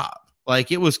the shop.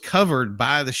 Like, it was covered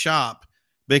by the shop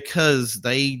because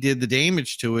they did the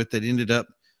damage to it that ended up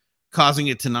causing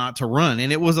it not to run.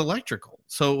 And it was electrical.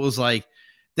 So it was like,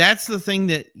 that's the thing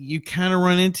that you kind of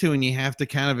run into, and you have to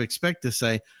kind of expect to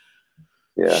say,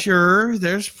 sure,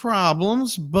 there's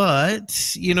problems,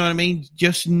 but you know what I mean?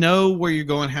 Just know where you're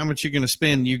going, how much you're going to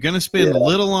spend. You're going to spend a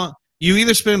little on, you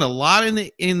either spend a lot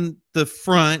in the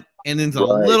front and then a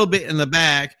little bit in the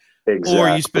back, or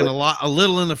you spend a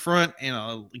little in the front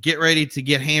and get ready to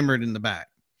get hammered in the back.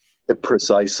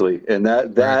 Precisely. And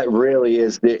that really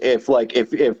is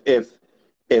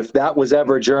if that was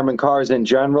ever German cars in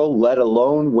general, let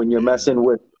alone when you're messing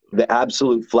with the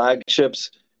absolute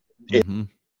flagships,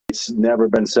 it's never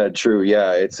been said true.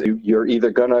 Yeah,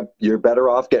 you're better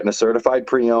off getting a certified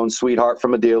pre-owned sweetheart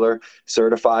from a dealer,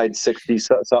 certified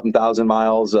 60-something thousand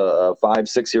miles, a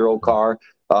 5-6 year old car,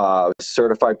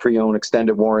 certified pre-owned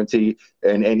extended warranty,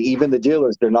 and even the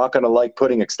dealers, they're not going to like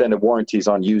putting extended warranties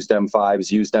on used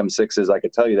M5s, used M6s. I can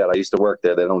tell you that. I used to work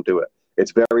there. They don't do it.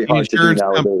 It's very hard to do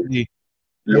nowadays.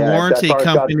 The warranty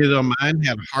company that mine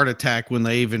had a heart attack when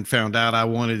they even found out I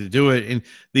wanted to do it. And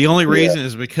the only reason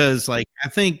is because, like, I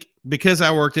think because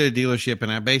I worked at a dealership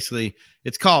and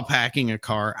it's called packing a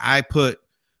car. I put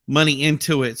money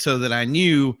into it so that I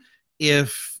knew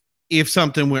if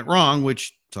something went wrong,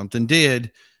 which something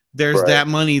did, there's that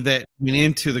money that went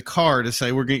into the car to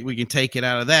say we can take it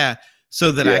out of that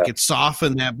so that I could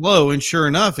soften that blow. And sure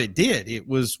enough, it did. It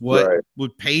was what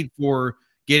would paid for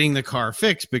getting the car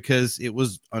fixed because it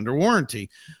was under warranty.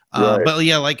 But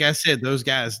yeah, like I said, those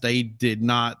guys, they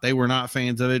were not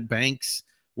fans of it. Banks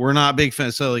we're not big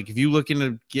fans. So like if you looking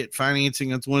to get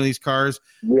financing on one of these cars,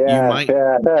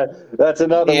 that's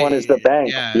another one is the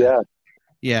bank.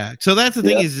 Yeah. So that's the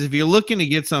thing is if you're looking to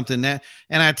get something that,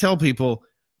 and I tell people,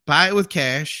 buy it with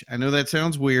cash. I know that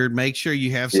sounds weird. Make sure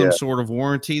you have some sort of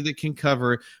warranty that can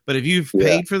cover it. But if you've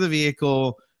paid for the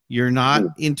vehicle, you're not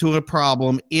into a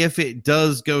problem. If it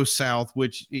does go south,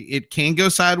 which it can go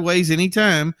sideways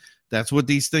anytime, that's what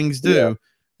these things do,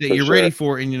 that you're ready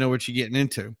for and you know what you're getting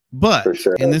into. But,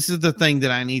 and this is the thing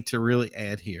that I need to really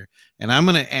add here, and I'm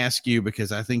going to ask you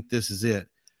because I think this is it.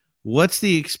 What's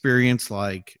the experience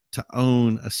like to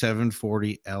own a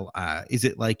 740 Li? Is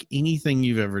it like anything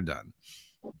you've ever done?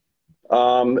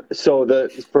 So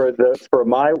for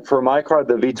my car,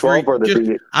 the V12 or the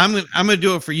V8? I'm gonna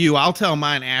do it for you. I'll tell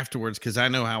mine afterwards because I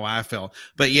know how I felt.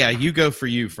 But yeah, you go for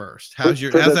you first. How's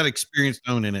that experience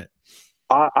owning it?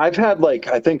 I've had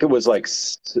I think it was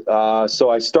so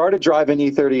I started driving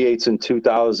E38s in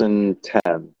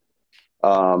 2010.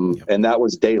 And that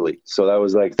was daily. So that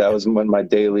was when my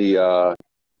daily,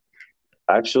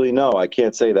 actually, no, I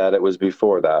can't say that. It was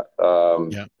before that.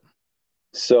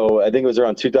 So I think it was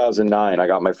around 2009. I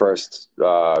got my first,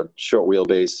 short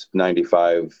wheelbase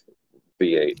 95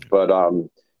 V8, but,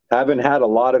 haven't had a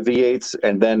lot of V8s.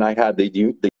 And then I had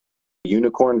the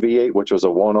Unicorn V8, which was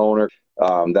a one owner.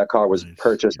 That car was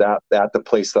purchased at the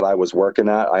place that I was working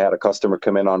at. I had a customer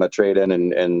come in on a trade-in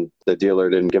and the dealer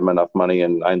didn't give him enough money,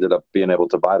 and I ended up being able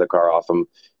to buy the car off him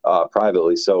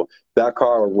privately. So that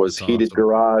car was heated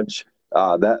garage.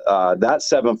 That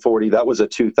 740, that was a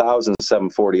 2000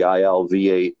 740 IL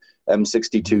V8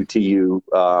 M62 TU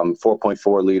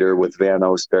 4.4 liter with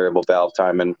Vanos variable valve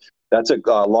time. And that's a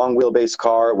long wheelbase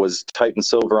car. It was Titan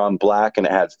silver on black, and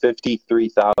it had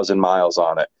 53,000 miles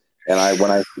on it. And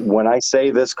when I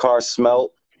say this car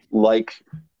smelled like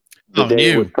the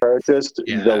day it was purchased,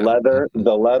 the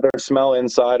leather smell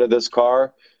inside of this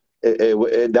car,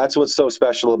 that's what's so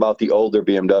special about the older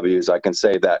BMWs. I can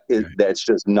say that it's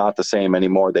just not the same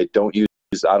anymore. They don't use,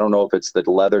 I don't know if it's the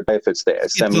leather, if it's the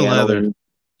semi-aniline.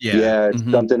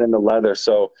 It's something in the leather.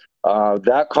 So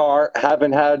that car,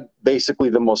 haven't had basically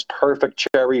the most perfect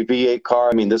cherry V8 car.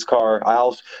 I mean, this car,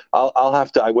 I'll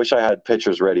have to, I wish I had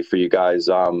pictures ready for you guys.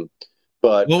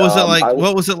 But what was it like?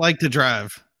 What was it like to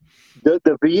drive? The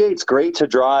V8's great to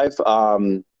drive.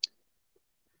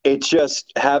 It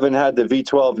just haven't had the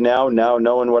V12 now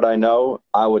knowing what I know,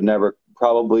 I would never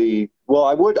probably, well,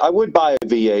 I would buy a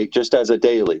V8 just as a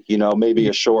daily, maybe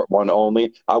a short one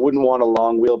only. I wouldn't want a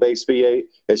long wheelbase V8.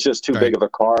 It's just too big of a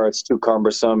car. It's too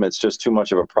cumbersome. It's just too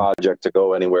much of a project to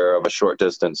go anywhere of a short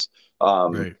distance.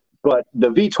 But the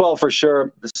V12 for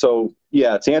sure. So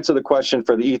yeah, to answer the question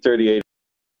for the E38,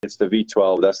 it's the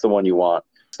V12. That's the one you want.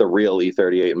 It's the real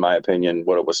E38, in my opinion,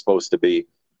 what it was supposed to be.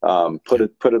 Put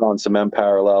it on some M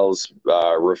parallels,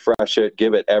 refresh it,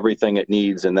 give it everything it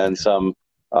needs, and then some.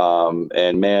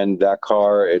 And man, that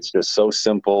car, it's just so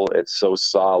simple. It's so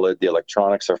solid. The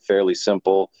electronics are fairly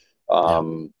simple.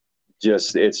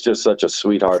 It's just such a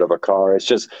sweetheart of a car. It's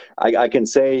just, I can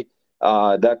say,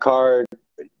 that car,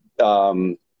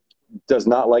 does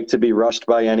not like to be rushed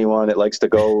by anyone. It likes to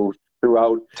go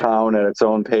throughout town at its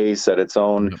own pace, at its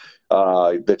own,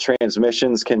 the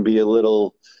transmissions can be a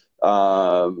little,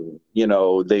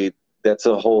 that's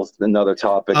another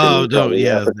topic. Oh, no,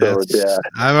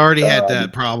 I've already had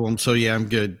that problem. So yeah, I'm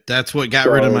good. That's what got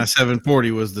rid of my 740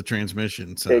 was the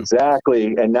transmission. So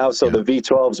exactly. And now, the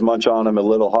V12s munch on them a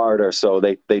little harder. So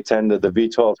the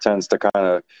V12 tends to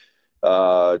kind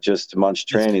of, just munch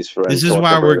trannies for. This is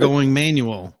why we're going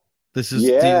manual. This is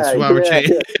why we're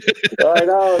changing. I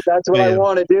know. That's what I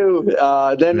want to do.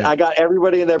 Then I got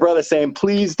everybody and their brother saying,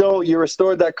 please don't, you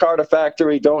restored that car to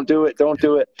factory. Don't do it. Don't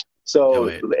do it. So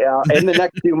in the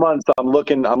next few months, I'm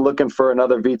looking for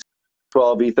another V12,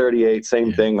 V38,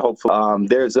 same thing. Hopefully,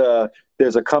 there's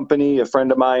a company, a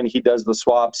friend of mine, he does the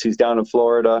swaps. He's down in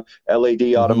Florida, LAD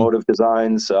Automotive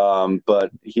Designs.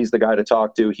 But he's the guy to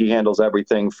talk to. He handles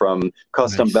everything from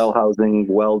custom bell housing,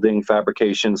 welding,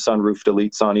 fabrication, sunroof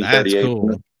deletes on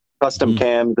E38, custom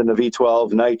cams in the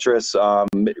V12, nitrous.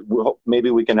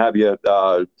 Maybe we can have you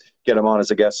get him on as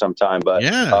a guest sometime. But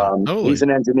he's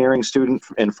an engineering student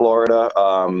in Florida.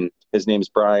 His name's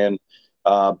Brian.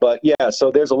 But yeah,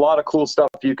 so there's a lot of cool stuff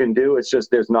you can do. It's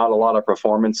just there's not a lot of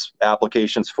performance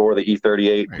applications for the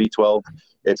E38 V12.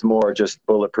 It's more just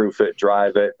bulletproof it,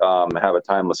 drive it, have a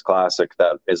timeless classic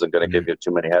that isn't going to give you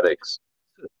too many headaches.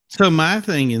 So my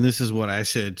thing, and this is what I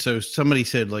said. So somebody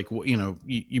said, like,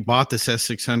 you bought this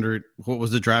S600. What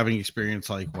was the driving experience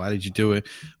like? Why did you do it?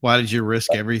 Why did you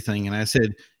risk everything? And I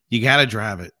said, you got to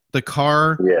drive it. The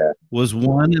car was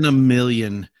 1 in a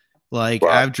million Like Wow.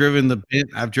 I've driven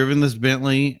this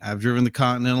Bentley, I've driven the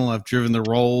Continental, I've driven the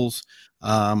Rolls.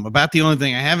 About the only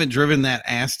thing I haven't driven that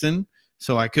Aston,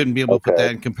 so I couldn't be able to put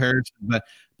that in comparison.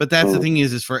 But that's the thing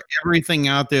is for everything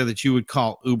out there that you would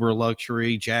call uber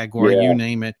luxury, Jaguar, you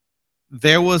name it,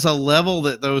 there was a level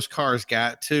that those cars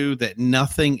got to that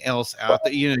nothing else out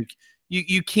there. You know,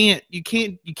 you can't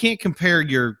compare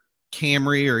your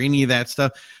Camry or any of that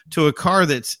stuff to a car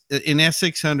that's an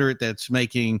S600 that's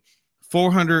making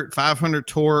 400, 500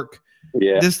 torque.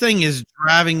 Yeah. This thing is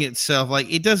driving itself. Like,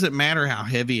 it doesn't matter how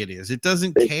heavy it is. It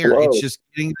doesn't care. Slow. It's just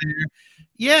getting there.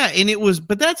 Yeah. And it was,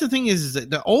 but that's the thing is that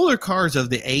the older cars of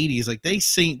the 80s, like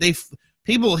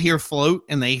people here float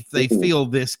and they feel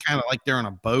this kind of like they're on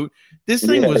a boat. This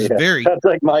thing was very, that's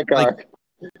like my car.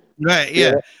 Right.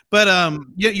 Yeah. But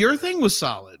your thing was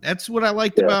solid. That's what I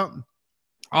liked about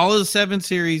all of the 7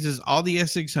 Series, all the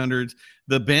S600s,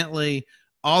 the Bentley,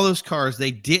 all those cars.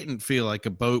 They didn't feel like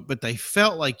a boat, but they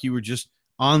felt like you were just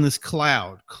on this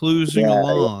cloud cruising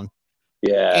along.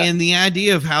 Yeah. And the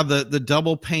idea of how the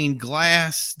double pane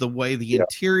glass, the way the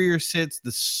interior sits,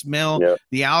 the smell,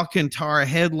 the Alcantara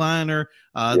headliner,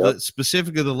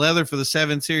 specifically the leather for the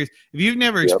 7 Series. If you've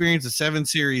never experienced a 7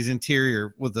 Series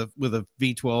interior with a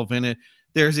V12 in it,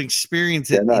 there's experience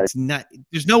that it's not,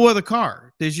 there's no other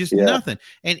car. There's just nothing.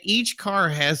 And each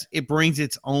car brings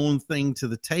its own thing to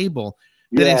the table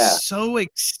that is so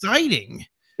exciting.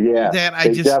 Yeah. That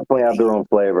they definitely have their own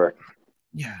flavor.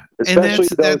 Yeah. Especially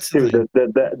those two,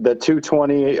 the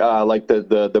 220, like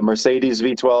the Mercedes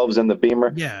V12s and the Beamer,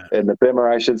 and the Beamer,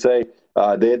 I should say,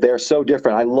 they're so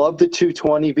different. I love the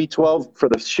 220 V12 for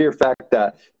the sheer fact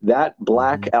that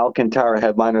black Alcantara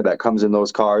headliner that comes in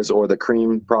those cars, or the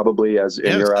cream probably in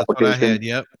your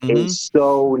application, is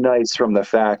so nice from the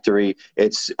factory.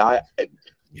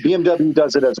 BMW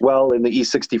does it as well in the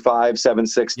E65,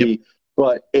 760.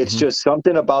 But it's just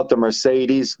something about the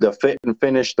Mercedes, the fit and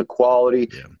finish, the quality.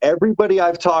 Everybody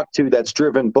I've talked to that's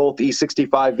driven both E65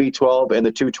 V12 and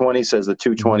the 220 says the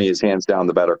 220 is hands down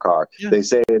the better car. They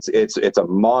say it's a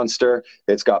monster.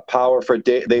 It's got power for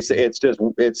they say it's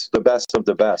the best of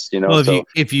the best. You know. Well,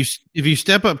 if you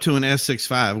step up to an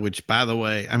S65, which by the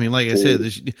way, I mean, like I said,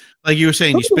 like you were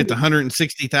saying, you spent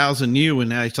 160,000 new, and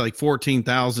now it's like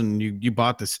 14,000. You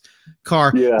bought this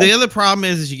car. The other problem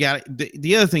is you got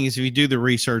the other thing is, if you do the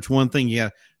research, one thing you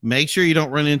got, make sure you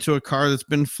don't run into a car that's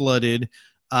been flooded,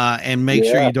 and make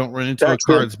sure you don't run into a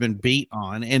car that's been beat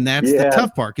on. And that's the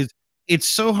tough part, because it's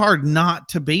so hard not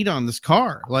to beat on this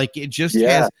car. Like, it just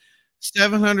has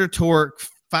 700 torque,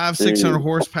 600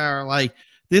 horsepower. Like,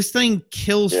 this thing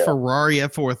kills Ferrari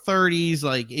F430s.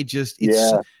 Like, it's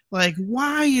like,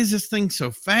 why is this thing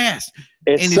so fast?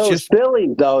 It's just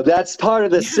silly, though. That's part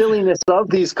of the silliness of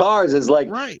these cars, is like,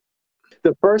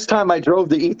 the first time I drove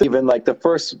the E, even like the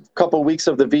first couple of weeks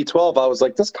of the V12, I was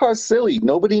like, this car's silly.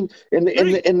 Nobody in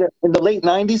the late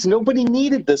 90s, nobody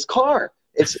needed this car.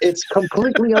 It's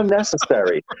completely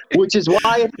unnecessary, which is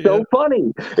why it's so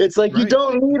funny. It's like, you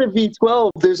don't need a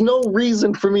V12. There's no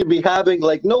reason for me to be having,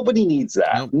 like, nobody needs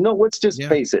that. No, let's just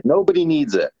face it. Nobody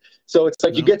needs it. So it's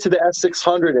like you get to the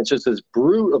S600, it's just this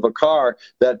brute of a car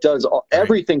that does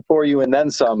everything for you and then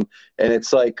some. And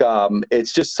it's like,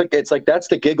 it's like that's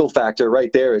the giggle factor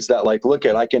right there. Is that, like, look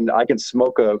at, I can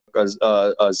smoke a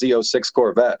Z06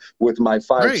 Corvette with my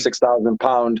 6,000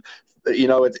 pound. You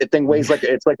know, it thing weighs like,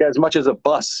 it's like as much as a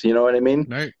bus. You know what I mean?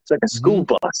 It's like a school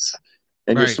bus,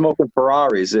 and you're smoking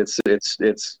Ferraris.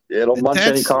 It'll munch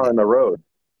any car on the road.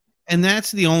 And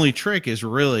that's the only trick, is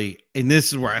really, and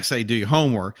this is where I say do your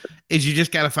homework, is you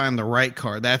just got to find the right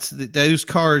car. Those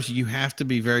cars, you have to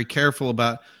be very careful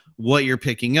about what you're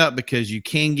picking up, because you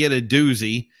can get a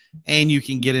doozy and you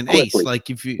can get an ace. Like,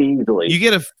 if you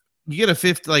get a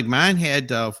 50, like mine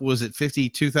had, was it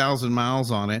 52,000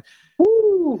 miles on it?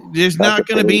 There's not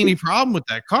going to be any problem with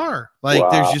that car. Like,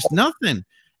 there's just nothing.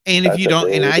 And if you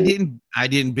don't, and I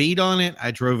didn't beat on it.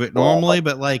 I drove it normally,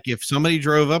 but like, if somebody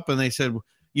drove up and they said,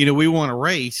 you know, we want to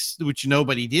race, which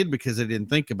nobody did because they didn't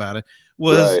think about it,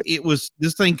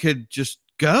 this thing could just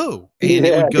go, and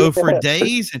it would go for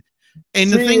days.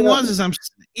 And the thing was,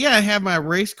 I have my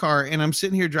race car, and I'm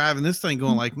sitting here driving this thing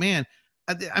going like, man,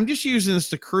 I'm just using this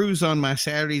to cruise on my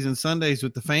Saturdays and Sundays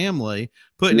with the family,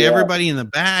 putting everybody in the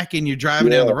back, and you're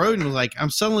driving down the road, and like, I'm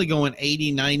suddenly going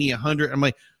 80, 90, 100. I'm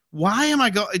like, why am I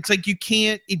going? It's like, you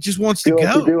can't, it just wants to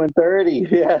go. Doing 30.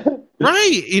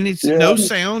 Right. And it's no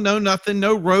sound, no nothing,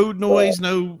 no road noise,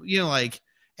 no, you know, like,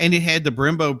 and it had the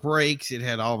Brembo brakes. It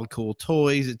had all the cool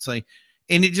toys. It's like,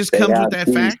 and it just comes with that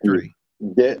factory.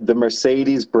 The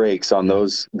Mercedes brakes on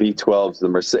those V12s, the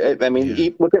Mercedes, I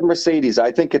mean, look at Mercedes.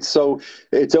 I think it's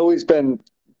always been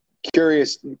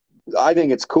curious I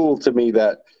think it's cool to me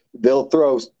that they'll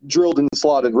throw drilled and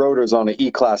slotted rotors on an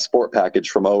E-Class sport package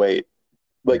from 08.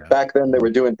 Like back then they were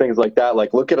doing things like that.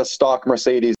 Like look at a stock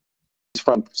Mercedes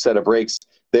front set of brakes.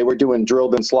 They were doing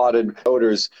drilled and slotted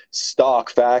rotors, stock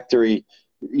factory,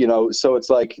 you know, so it's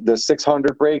like the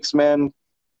 600 brakes, man,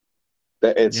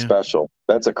 it's special.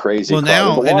 That's a crazy car.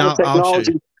 Now, a lot of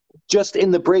technology just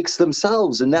in the brakes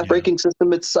themselves and that braking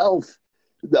system itself.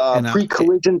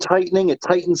 Pre-collision tightening, it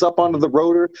tightens up onto the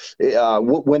rotor.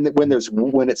 When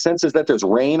it senses that there's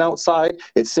rain outside,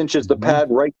 it cinches the pad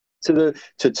right to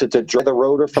dry the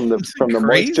rotor from the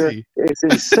moisture. It's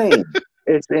insane.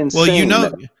 It's insane.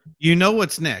 Well, you know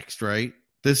what's next, right?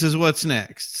 This is what's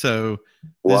next. So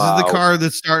this is the car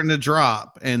that's starting to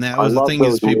drop, and that was the thing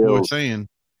is people were saying.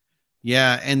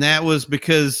 Yeah, and that was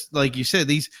because, like you said,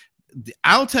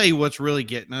 I'll tell you what's really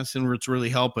getting us and what's really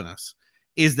helping us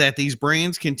is that these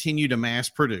brands continue to mass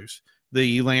produce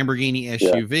the Lamborghini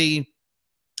SUV,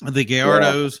 the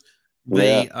Gallardos,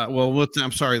 the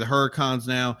Huracans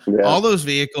now, all those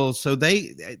vehicles. So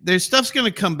their stuff's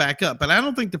going to come back up, but I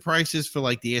don't think the prices for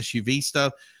like the SUV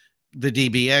stuff, the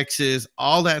DBXs,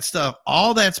 all that stuff,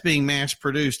 all that's being mass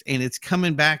produced, and it's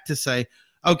coming back to say,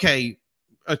 okay,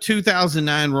 a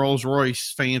 2009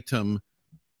 Rolls-Royce Phantom,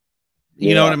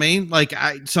 you know what I mean? Like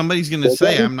somebody's going to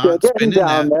say, I'm not spending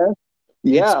that. There.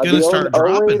 Yeah, it's gonna start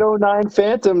dropping. 0809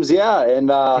 Phantoms,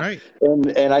 and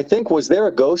I think, was there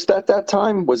a Ghost at that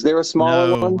time? Was there a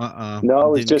smaller one?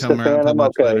 No, it's just a Phantom.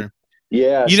 Okay, later.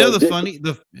 Yeah. You know do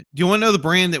you want to know the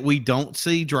brand that we don't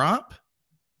see drop?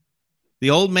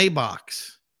 The old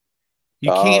Maybachs.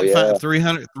 You can't find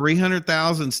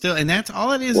 300,000 still, and that's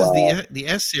all it is the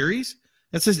S series.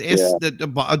 That's just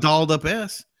a dolled up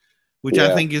S. Which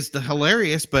I think is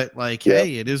hilarious, but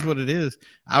hey, it is what it is.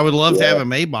 I would love to have a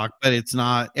Maybach, but it's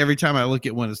not. Every time I look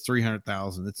at one, it's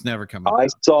 300,000. It's never coming. I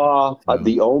saw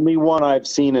the only one I've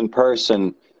seen in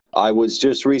person. I was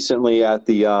just recently at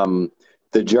the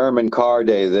German Car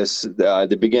Day.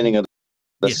 The beginning of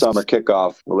the summer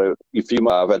kickoff.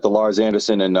 At the Lars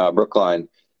Anderson in Brookline,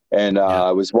 and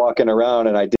I was walking around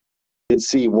and I did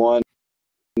see one.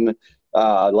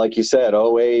 Like you said,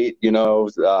 08,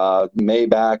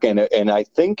 Maybach, and I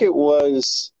think it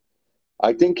was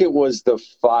the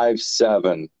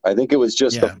 5.7. I think it was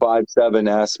just the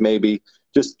 5.7S, maybe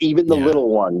just even the little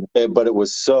one, but it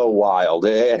was so wild.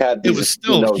 It had these, it was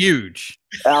still huge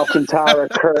Alcantara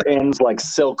curtains, like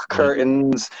silk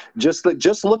curtains. Just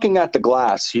looking at the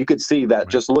glass, you could see that.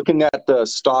 Just looking at the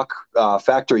stock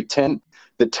factory tint,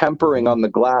 the tempering on the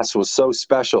glass was so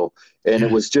special. And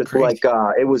it was just crazy.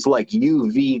 It was like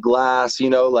UV glass,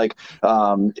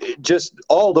 just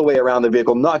all the way around the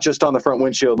vehicle, not just on the front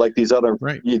windshield like these other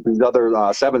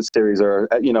 7 Series or,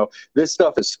 this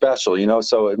stuff is special,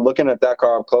 So looking at that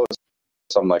car up close,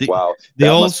 I'm like, wow. The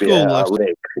old school.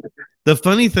 The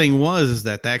funny thing was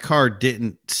that car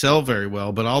didn't sell very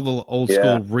well, but all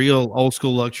the real old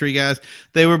school luxury guys,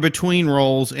 they were between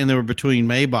Rolls and they were between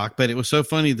Maybach. But it was so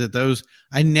funny that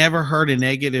I never heard a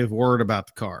negative word about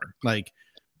the car. Like,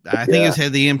 I think it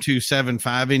had the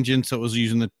M275 engine, so it was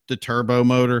using the turbo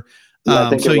motor.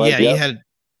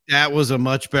 That was a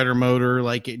much better motor.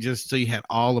 Like so you had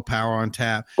all the power on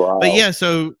tap. Wow. But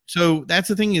so that's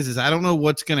the thing is I don't know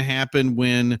what's going to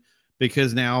happen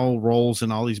because now Rolls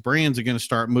and all these brands are going to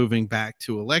start moving back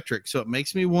to electric. So it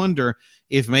makes me wonder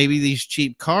if maybe these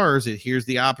cheap cars, here's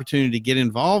the opportunity to get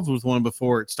involved with one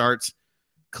before it starts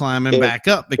climbing back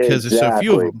up because there's so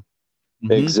few of them.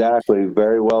 Mm-hmm. Exactly.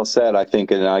 Very well said, I think,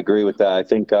 and I agree with that. I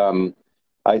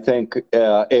think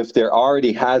if there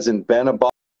already hasn't been a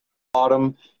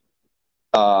bottom,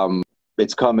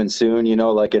 it's coming soon,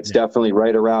 it's definitely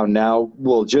right around now.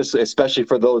 Well, just especially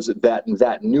for those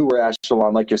that newer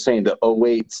echelon, like you're saying, the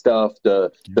 08 stuff,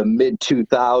 the mid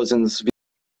 2000s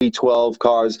V12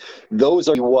 cars, those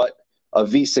are what a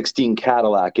V16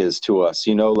 Cadillac is to us,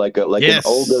 like an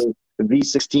older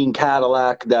V16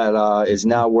 Cadillac that is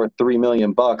now worth $3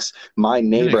 million. My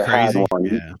neighbor had one.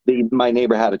 Yeah. My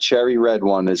neighbor had a cherry red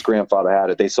one. His grandfather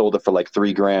had it. They sold it for like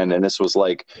 $3,000, and this was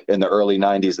like in the early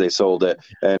 '90s. They sold it,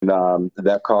 and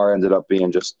that car ended up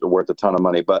being just worth a ton of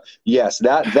money. But yes,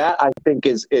 that I think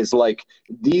is like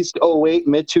these 08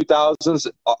 mid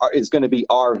 2000s is going to be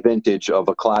our vintage of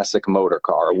a classic motor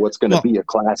car. What's going to be a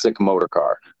classic motor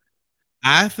car?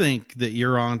 I think that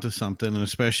you're onto something, and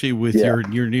especially with your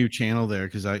new channel there,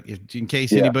 because in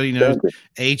case anybody knows,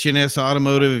 H&S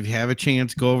Automotive, if you have a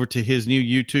chance, go over to his new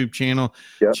YouTube channel,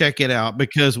 check it out,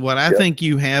 because what I think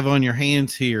you have on your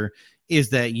hands here is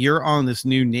that you're on this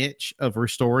new niche of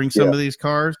restoring some of these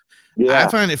cars. I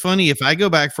find it funny, if I go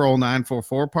back for old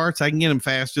 944 parts, I can get them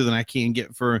faster than I can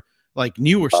get for like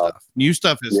newer stuff. New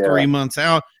stuff is 3 months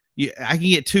out. I can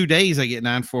get 2 days. I get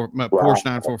Porsche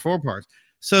 944 parts.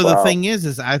 So the thing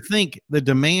is I think the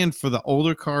demand for the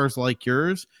older cars like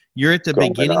yours, you're at the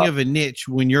beginning of a niche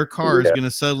when your car is going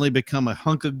to suddenly become a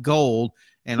hunk of gold,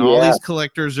 and all these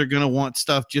collectors are going to want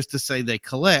stuff just to say they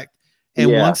collect.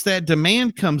 And once that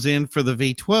demand comes in for the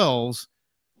V12s,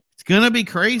 it's going to be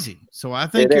crazy. So I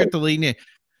think you're at the leading edge.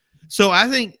 So I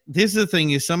think this is the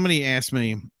thing is somebody asked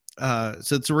me,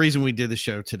 so it's the reason we did the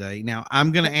show today. Now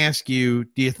I'm going to ask you,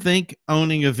 do you think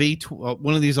owning a V12,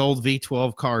 one of these old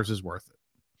V12 cars is worth it?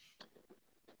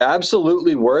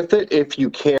 Absolutely worth it if you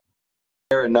care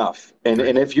enough. And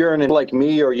if you're like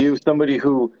me or you, somebody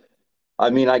who,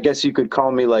 I mean, I guess you could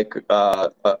call me like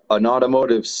an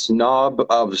automotive snob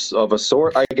of a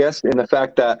sort, I guess, in the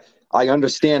fact that I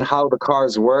understand how the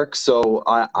cars work. So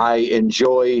I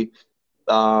enjoy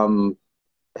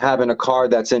having a car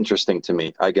that's interesting to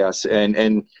me, I guess.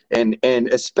 And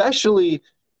especially,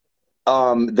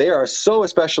 they are so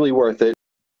especially worth it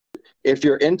if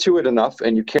you're into it enough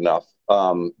and you care enough.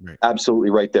 Absolutely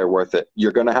right there, worth it.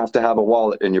 You're going to have a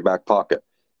wallet in your back pocket.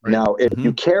 Right. Now, if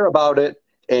you care about it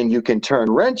and you can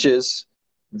turn wrenches,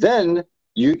 then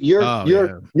you're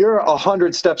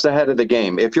 100 steps ahead of the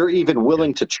game. If you're even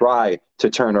willing to try to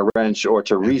turn a wrench or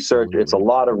to research, it's a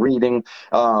lot of reading.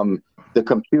 The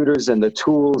computers and the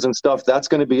tools and stuff, that's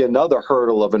going to be another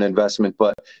hurdle of an investment.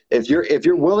 But if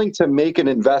you're willing to make an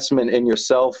investment in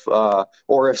yourself,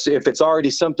 or if it's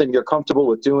already something you're comfortable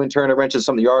with doing, turn a wrench is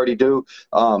something you already do.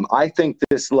 I think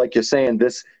this, like you're saying,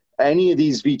 any of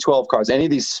these V12 cars, any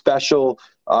of these special,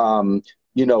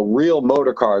 real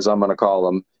motor cars, I'm going to call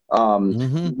them,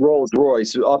 Rolls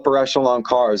Royce, upper echelon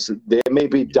cars. There may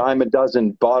be dime a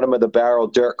dozen bottom of the barrel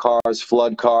dirt cars,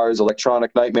 flood cars,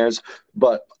 electronic nightmares,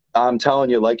 but I'm telling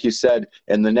you, like you said,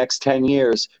 in the next 10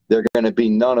 years, there are going to be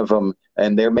none of them.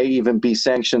 And there may even be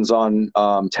sanctions on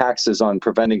taxes on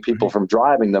preventing people from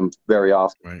driving them very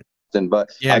often. Right. But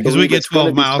yeah, because we get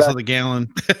 12 miles to the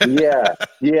gallon. Look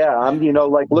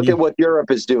at what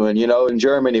Europe is doing, in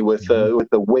Germany with the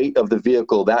weight of the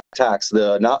vehicle, that tax,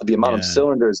 the amount of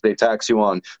cylinders they tax you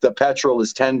on. The petrol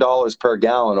is $10 per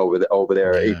gallon over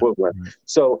there equivalent.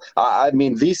 So I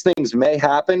mean, these things may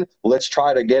happen. Let's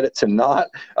try to get it to not.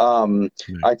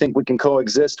 I think we can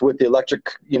coexist with the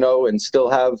electric, and still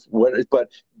have but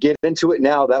get into it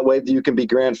now. That way you can be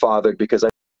grandfathered, because I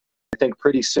think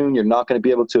pretty soon you're not going to be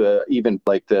able to even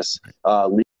like this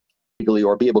legally,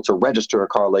 or be able to register a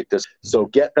car like this. So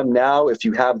get them now if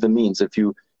you have the means. If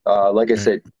you like I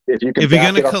said, if you're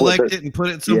going to collect it and put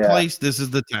it someplace, this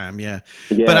is the time.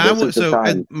 But I would,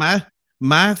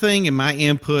 my thing and my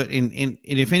input, and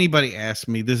if anybody asks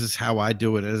me, this is how I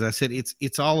do it. As I said,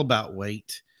 it's all about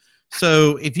weight.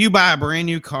 So if you buy a brand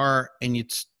new car and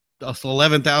it's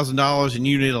 $11,000 and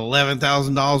you need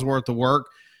 $11,000 worth of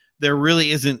work, there really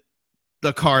isn't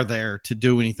the car there to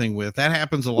do anything with. That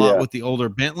happens a lot with the older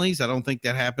Bentleys. I don't think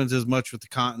that happens as much with the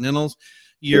Continentals.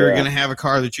 You're going to have a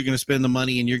car that you're going to spend the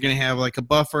money, and you're going to have like a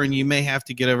buffer, and you may have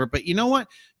to get over. But you know what?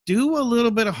 Do a little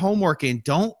bit of homework and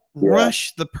don't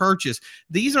rush the purchase.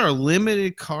 These are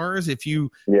limited cars. If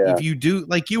you do,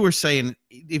 like you were saying,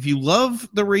 if you love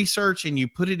the research and you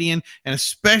put it in, and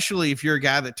especially if you're a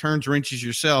guy that turns wrenches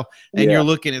yourself and you're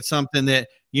looking at something that,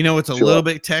 it's a little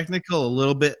bit technical, a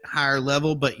little bit higher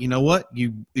level, but you know what?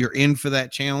 You're in for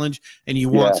that challenge, and you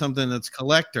want something that's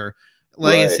collector.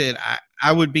 Like I said,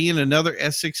 I would be in another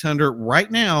S600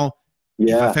 right now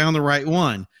if I found the right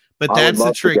one. But that's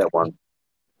the trick.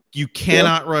 You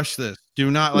cannot rush this.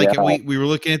 Do not we were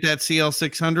looking at that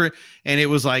CL600, and it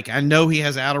was like, I know he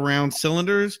has out around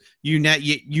cylinders. You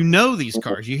know these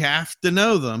cars. You have to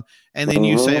know them. And then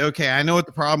you say, okay, I know what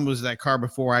the problem was with that car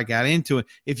before I got into it.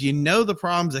 If you know the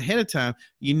problems ahead of time,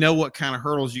 you know what kind of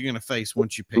hurdles you're going to face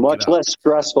once you pick it up. Much less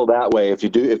stressful that way if you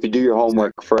do your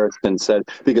homework first and said,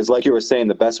 because like you were saying,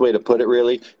 the best way to put it,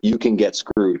 really, you can get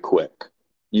screwed quick.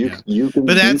 You can.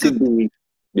 But that's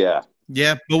Yeah,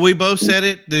 but we both said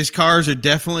it. These cars are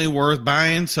definitely worth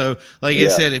buying. So, like I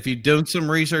said, if you're doing some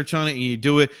research on it and you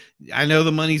do it, I know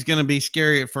the money's going to be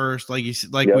scary at first. Like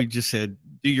we just said,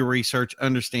 do your research,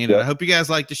 understand it. I hope you guys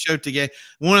like the show today. I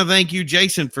want to thank you,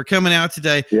 Jason, for coming out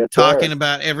today, talking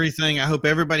about everything. I hope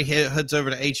everybody heads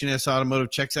over to H&S Automotive,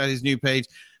 checks out his new page,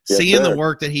 seeing the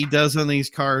work that he does on these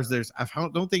cars. I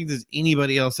don't think there's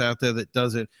anybody else out there that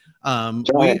does it.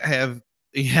 We have.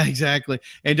 Yeah, exactly.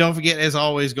 And don't forget, as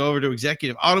always, go over to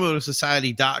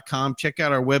executiveautomotivesociety.com. Check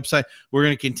out our website. We're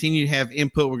going to continue to have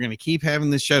input. We're going to keep having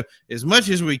this show as much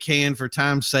as we can for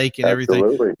time's sake and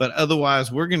everything. But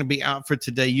otherwise, we're going to be out for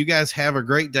today. You guys have a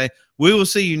great day. We will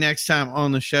see you next time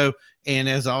on the show. And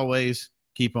as always,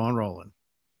 keep on rolling.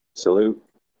 Salute.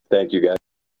 Thank you, guys.